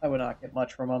 I would not get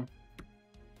much from him.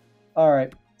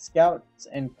 Alright, scouts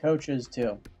and coaches,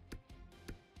 too.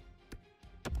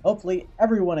 Hopefully,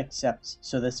 everyone accepts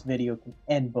so this video can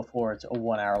end before it's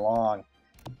 1 hour long.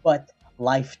 But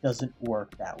life doesn't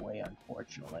work that way,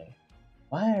 unfortunately.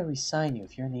 Why did I resign you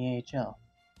if you're in the AHL?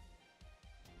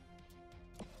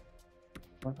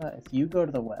 What about if you go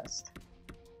to the West?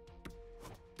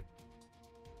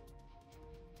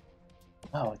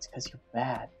 Oh, it's because you're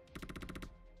bad.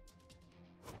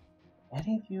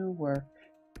 Any of you work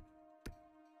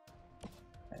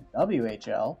at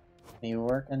WHL? And you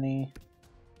work in the...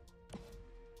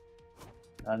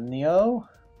 None in the O?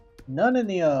 None in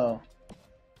the O.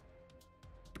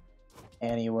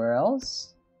 Anywhere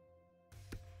else?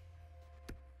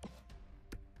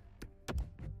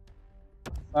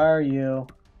 Fire you.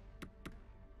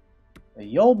 So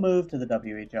you'll move to the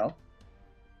WHL.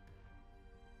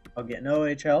 I'll get an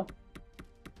OHL.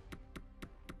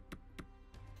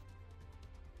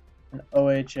 An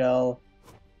OHL.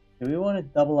 Do we want to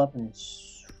double up in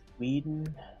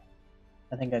Sweden?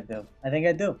 I think I do. I think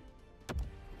I do.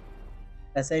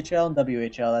 SHL and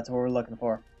WHL, that's what we're looking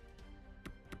for.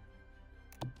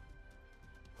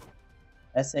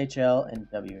 SHL and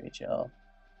WHL.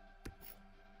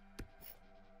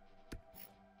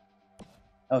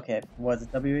 Okay, was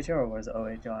it WHL or was it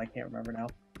OHL? I can't remember now.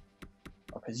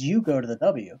 Oh, because you go to the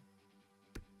W.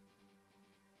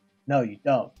 No, you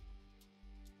don't.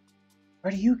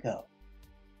 Where do you go?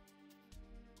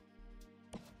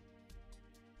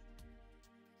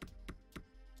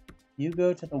 You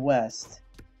go to the West.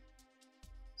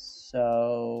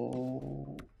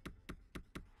 So...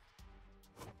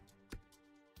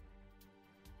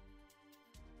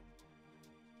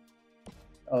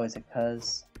 Oh, is it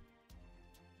because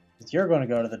you're going to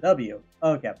go to the W?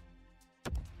 Okay.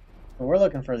 So we're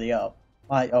looking for the O.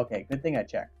 Okay, good thing I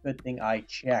checked. Good thing I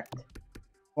checked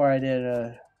before I did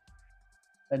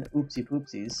an oopsie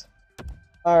poopsies.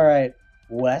 Alright,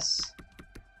 Wes.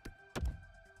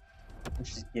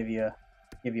 Let's just give you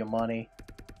money.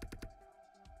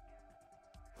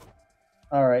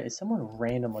 Alright, is someone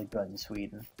randomly good in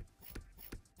Sweden?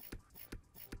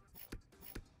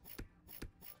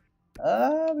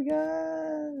 We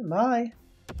got Mai.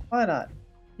 Why not?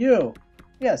 You.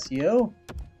 Yes, you.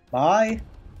 Mai.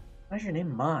 Why's your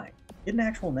name Mai? Get an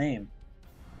actual name,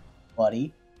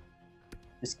 buddy.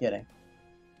 Just kidding.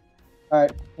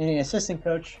 Alright, any assistant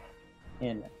coach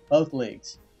in both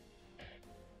leagues.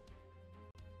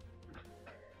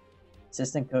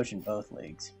 Assistant coach in both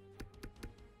leagues.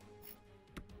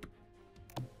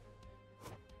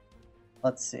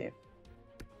 Let's see.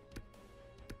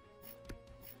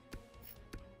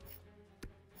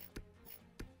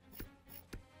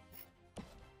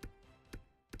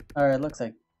 Alright, looks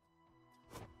like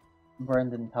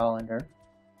Brendan Tollinger.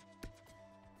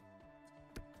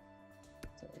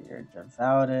 So you're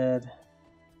devoted.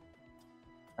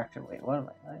 Actually, wait, what am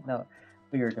I? No.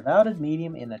 But you're a devoted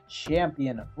medium and a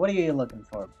champion. What are you looking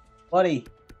for, buddy?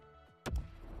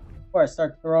 Before I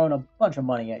start throwing a bunch of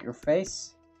money at your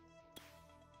face.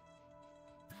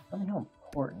 Tell me how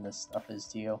important this stuff is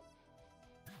to you.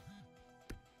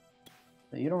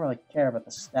 So you don't really care about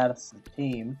the status of the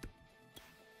team.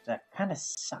 That kind of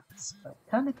sucks, but it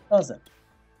kind of doesn't.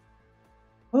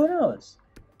 Who knows?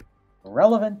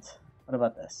 Relevant. What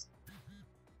about this?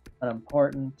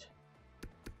 Unimportant.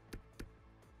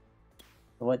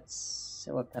 What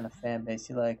kind of fan base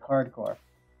you like? Hardcore.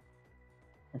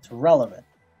 It's relevant.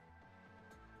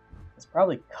 It's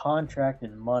probably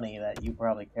contracted money that you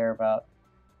probably care about.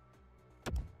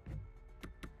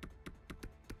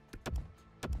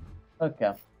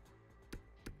 Okay.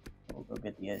 We'll go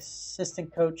get the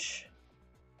assistant coach.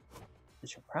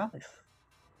 Which will probably...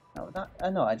 No, not...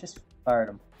 No, I just fired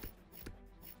him.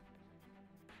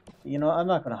 You know, I'm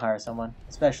not going to hire someone,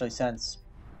 especially since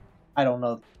I don't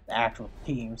know the actual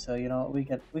team. So, you know, we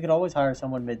could always hire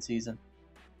someone mid-season.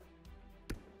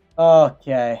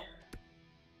 Okay.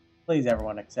 Please,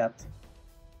 everyone, accept.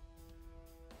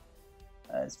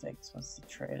 Vegas wants to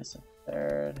trade us a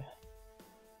third.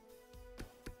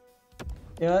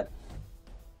 You know what?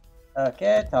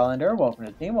 Okay, Tollander, welcome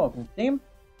to the team. Welcome to the team.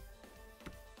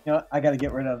 You know what? I got to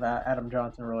get rid of Adam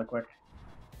Johnson really quick.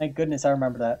 Thank goodness I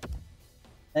remember that.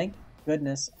 Thank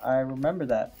goodness I remember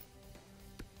that.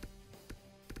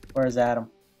 Where's Adam?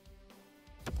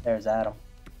 There's Adam.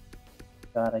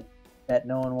 God, I bet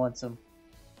no one wants him.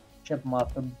 Ship him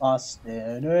off to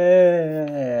Boston.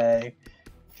 Hey!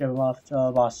 Ship him off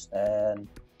to Boston.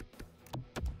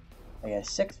 I got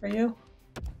 6 for you?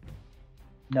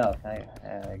 No,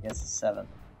 I guess it's 7.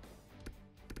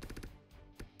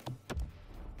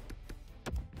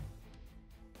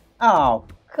 Oh,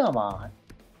 come on.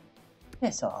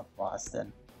 Piss off,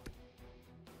 Boston.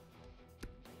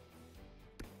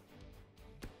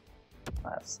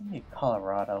 Send me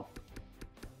Colorado.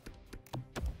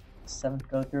 7th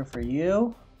go through for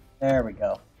you. There we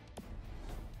go.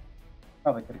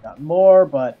 Probably could have gotten more,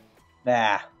 but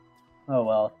nah. Oh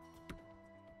well.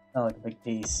 Not like a big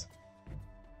piece.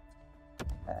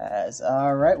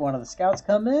 Alright, one of the scouts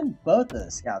come in. Both of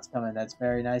the scouts come in. That's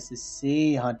very nice to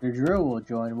see. Hunter Drew will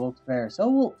join Wilkes-Barre. So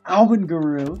will Alvin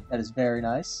Guru. That is very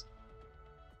nice.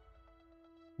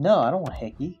 No, I don't want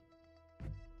Hickey.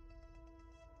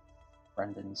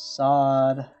 Brendan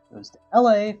Saad goes to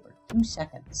LA for 2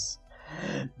 seconds.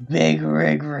 Big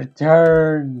Rig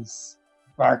returns.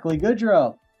 Barclay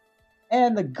Goodrow.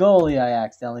 And the goalie I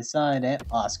accidentally signed, and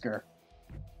Oscar.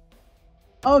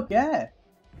 Okay.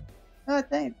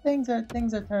 Things are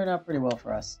turning out pretty well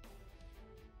for us.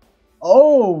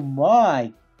 Oh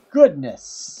my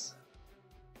goodness!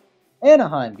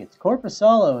 Anaheim gets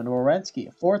Korpisalo and Werenski,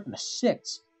 a 4th and a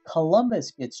 6th.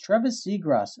 Columbus gets Travis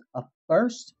Zegras, a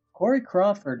 1st. Corey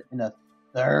Crawford in a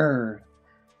 3rd.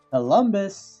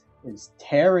 Columbus is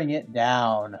tearing it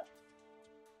down.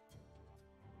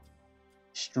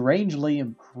 Strangely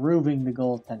improving the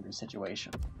goaltender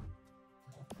situation.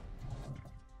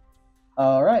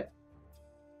 Alright.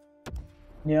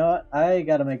 You know what? I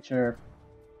gotta make sure.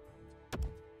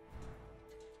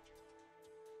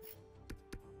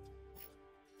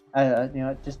 You know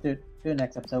what? Just do it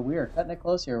next episode. We are cutting it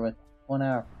close here with 1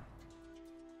 hour.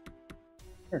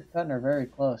 We're cutting her very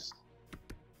close.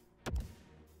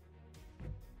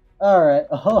 Alright.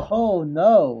 Oh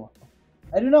no.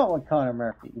 I do not want Connor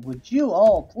Murphy. Would you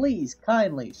all please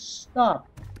kindly stop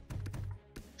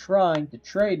trying to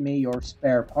trade me your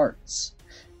spare parts?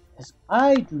 Because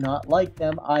I do not like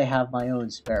them. I have my own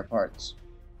spare parts.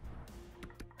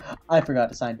 I forgot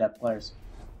to sign depth players.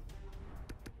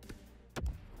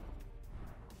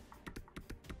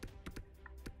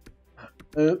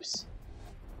 Oops.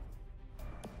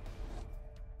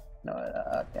 No,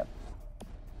 okay.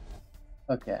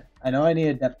 Okay. I know I need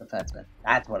a depth defenseman.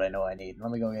 That's what I know I need.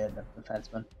 Let me go get a depth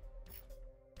defenseman.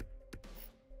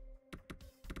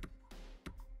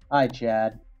 Hi,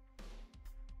 Chad.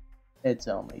 It's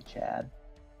only Chad.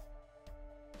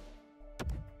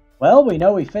 Well, we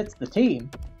know he fits the team.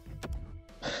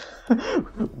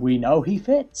 We know he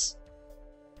fits.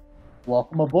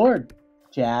 Welcome aboard,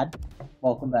 Chad.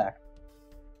 Welcome back.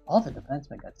 All the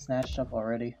defensemen got snatched up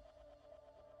already.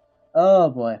 Oh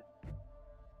boy.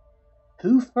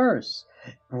 Who first?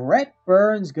 Brett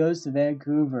Burns goes to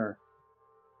Vancouver.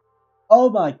 Oh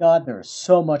my god, there is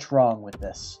so much wrong with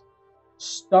this.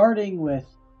 Starting with,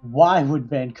 why would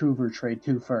Vancouver trade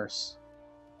 2 firsts?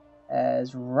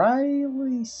 As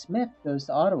Riley Smith goes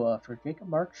to Ottawa for Jacob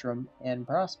Markstrom and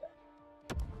prospect.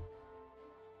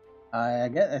 I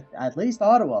guess at least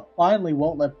Ottawa finally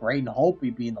won't let Braden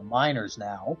Holtby be in the minors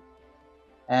now.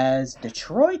 As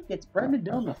Detroit gets Brendan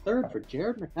Dillon III for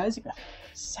Jared McIsaac, a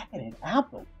 2nd in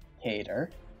applicator.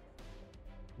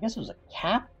 I guess it was a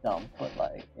cap dump, but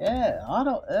like, yeah,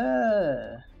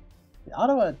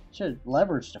 Ottawa should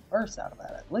leverage the first out of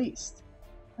that at least.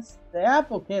 That's the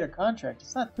applicator contract.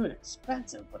 It's not too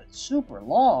expensive, but it's super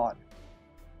long.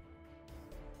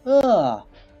 Well,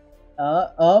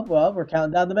 we're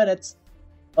counting down the minutes.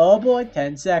 Oh boy,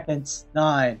 10 seconds.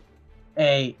 9,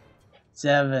 8,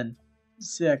 7,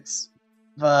 6,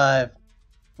 5,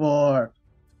 4,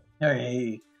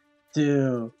 3,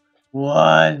 2,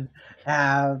 1.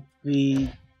 Happy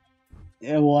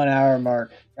 1 hour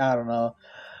mark. I don't know.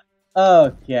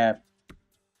 Okay.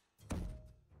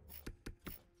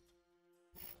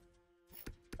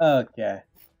 Okay.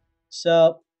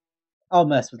 So, I'll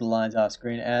mess with the lines off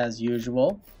screen as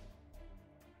usual.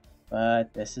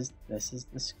 But this is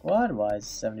the squad. Why is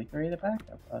 73 the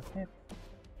backup? Okay.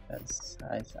 Because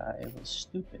I was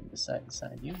stupid and decided to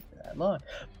sign you for that long.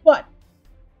 But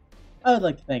I would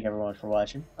like to thank everyone for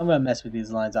watching. I'm gonna mess with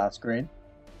these lines off screen.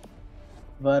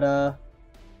 But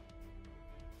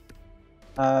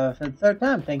for the third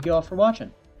time, thank you all for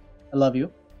watching. I love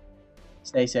you.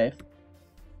 Stay safe.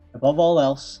 Above all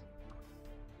else,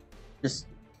 just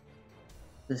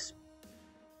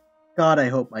God, I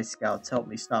hope my scouts help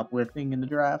me stop whiffing in the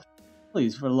draft.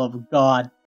 Please, for the love of God.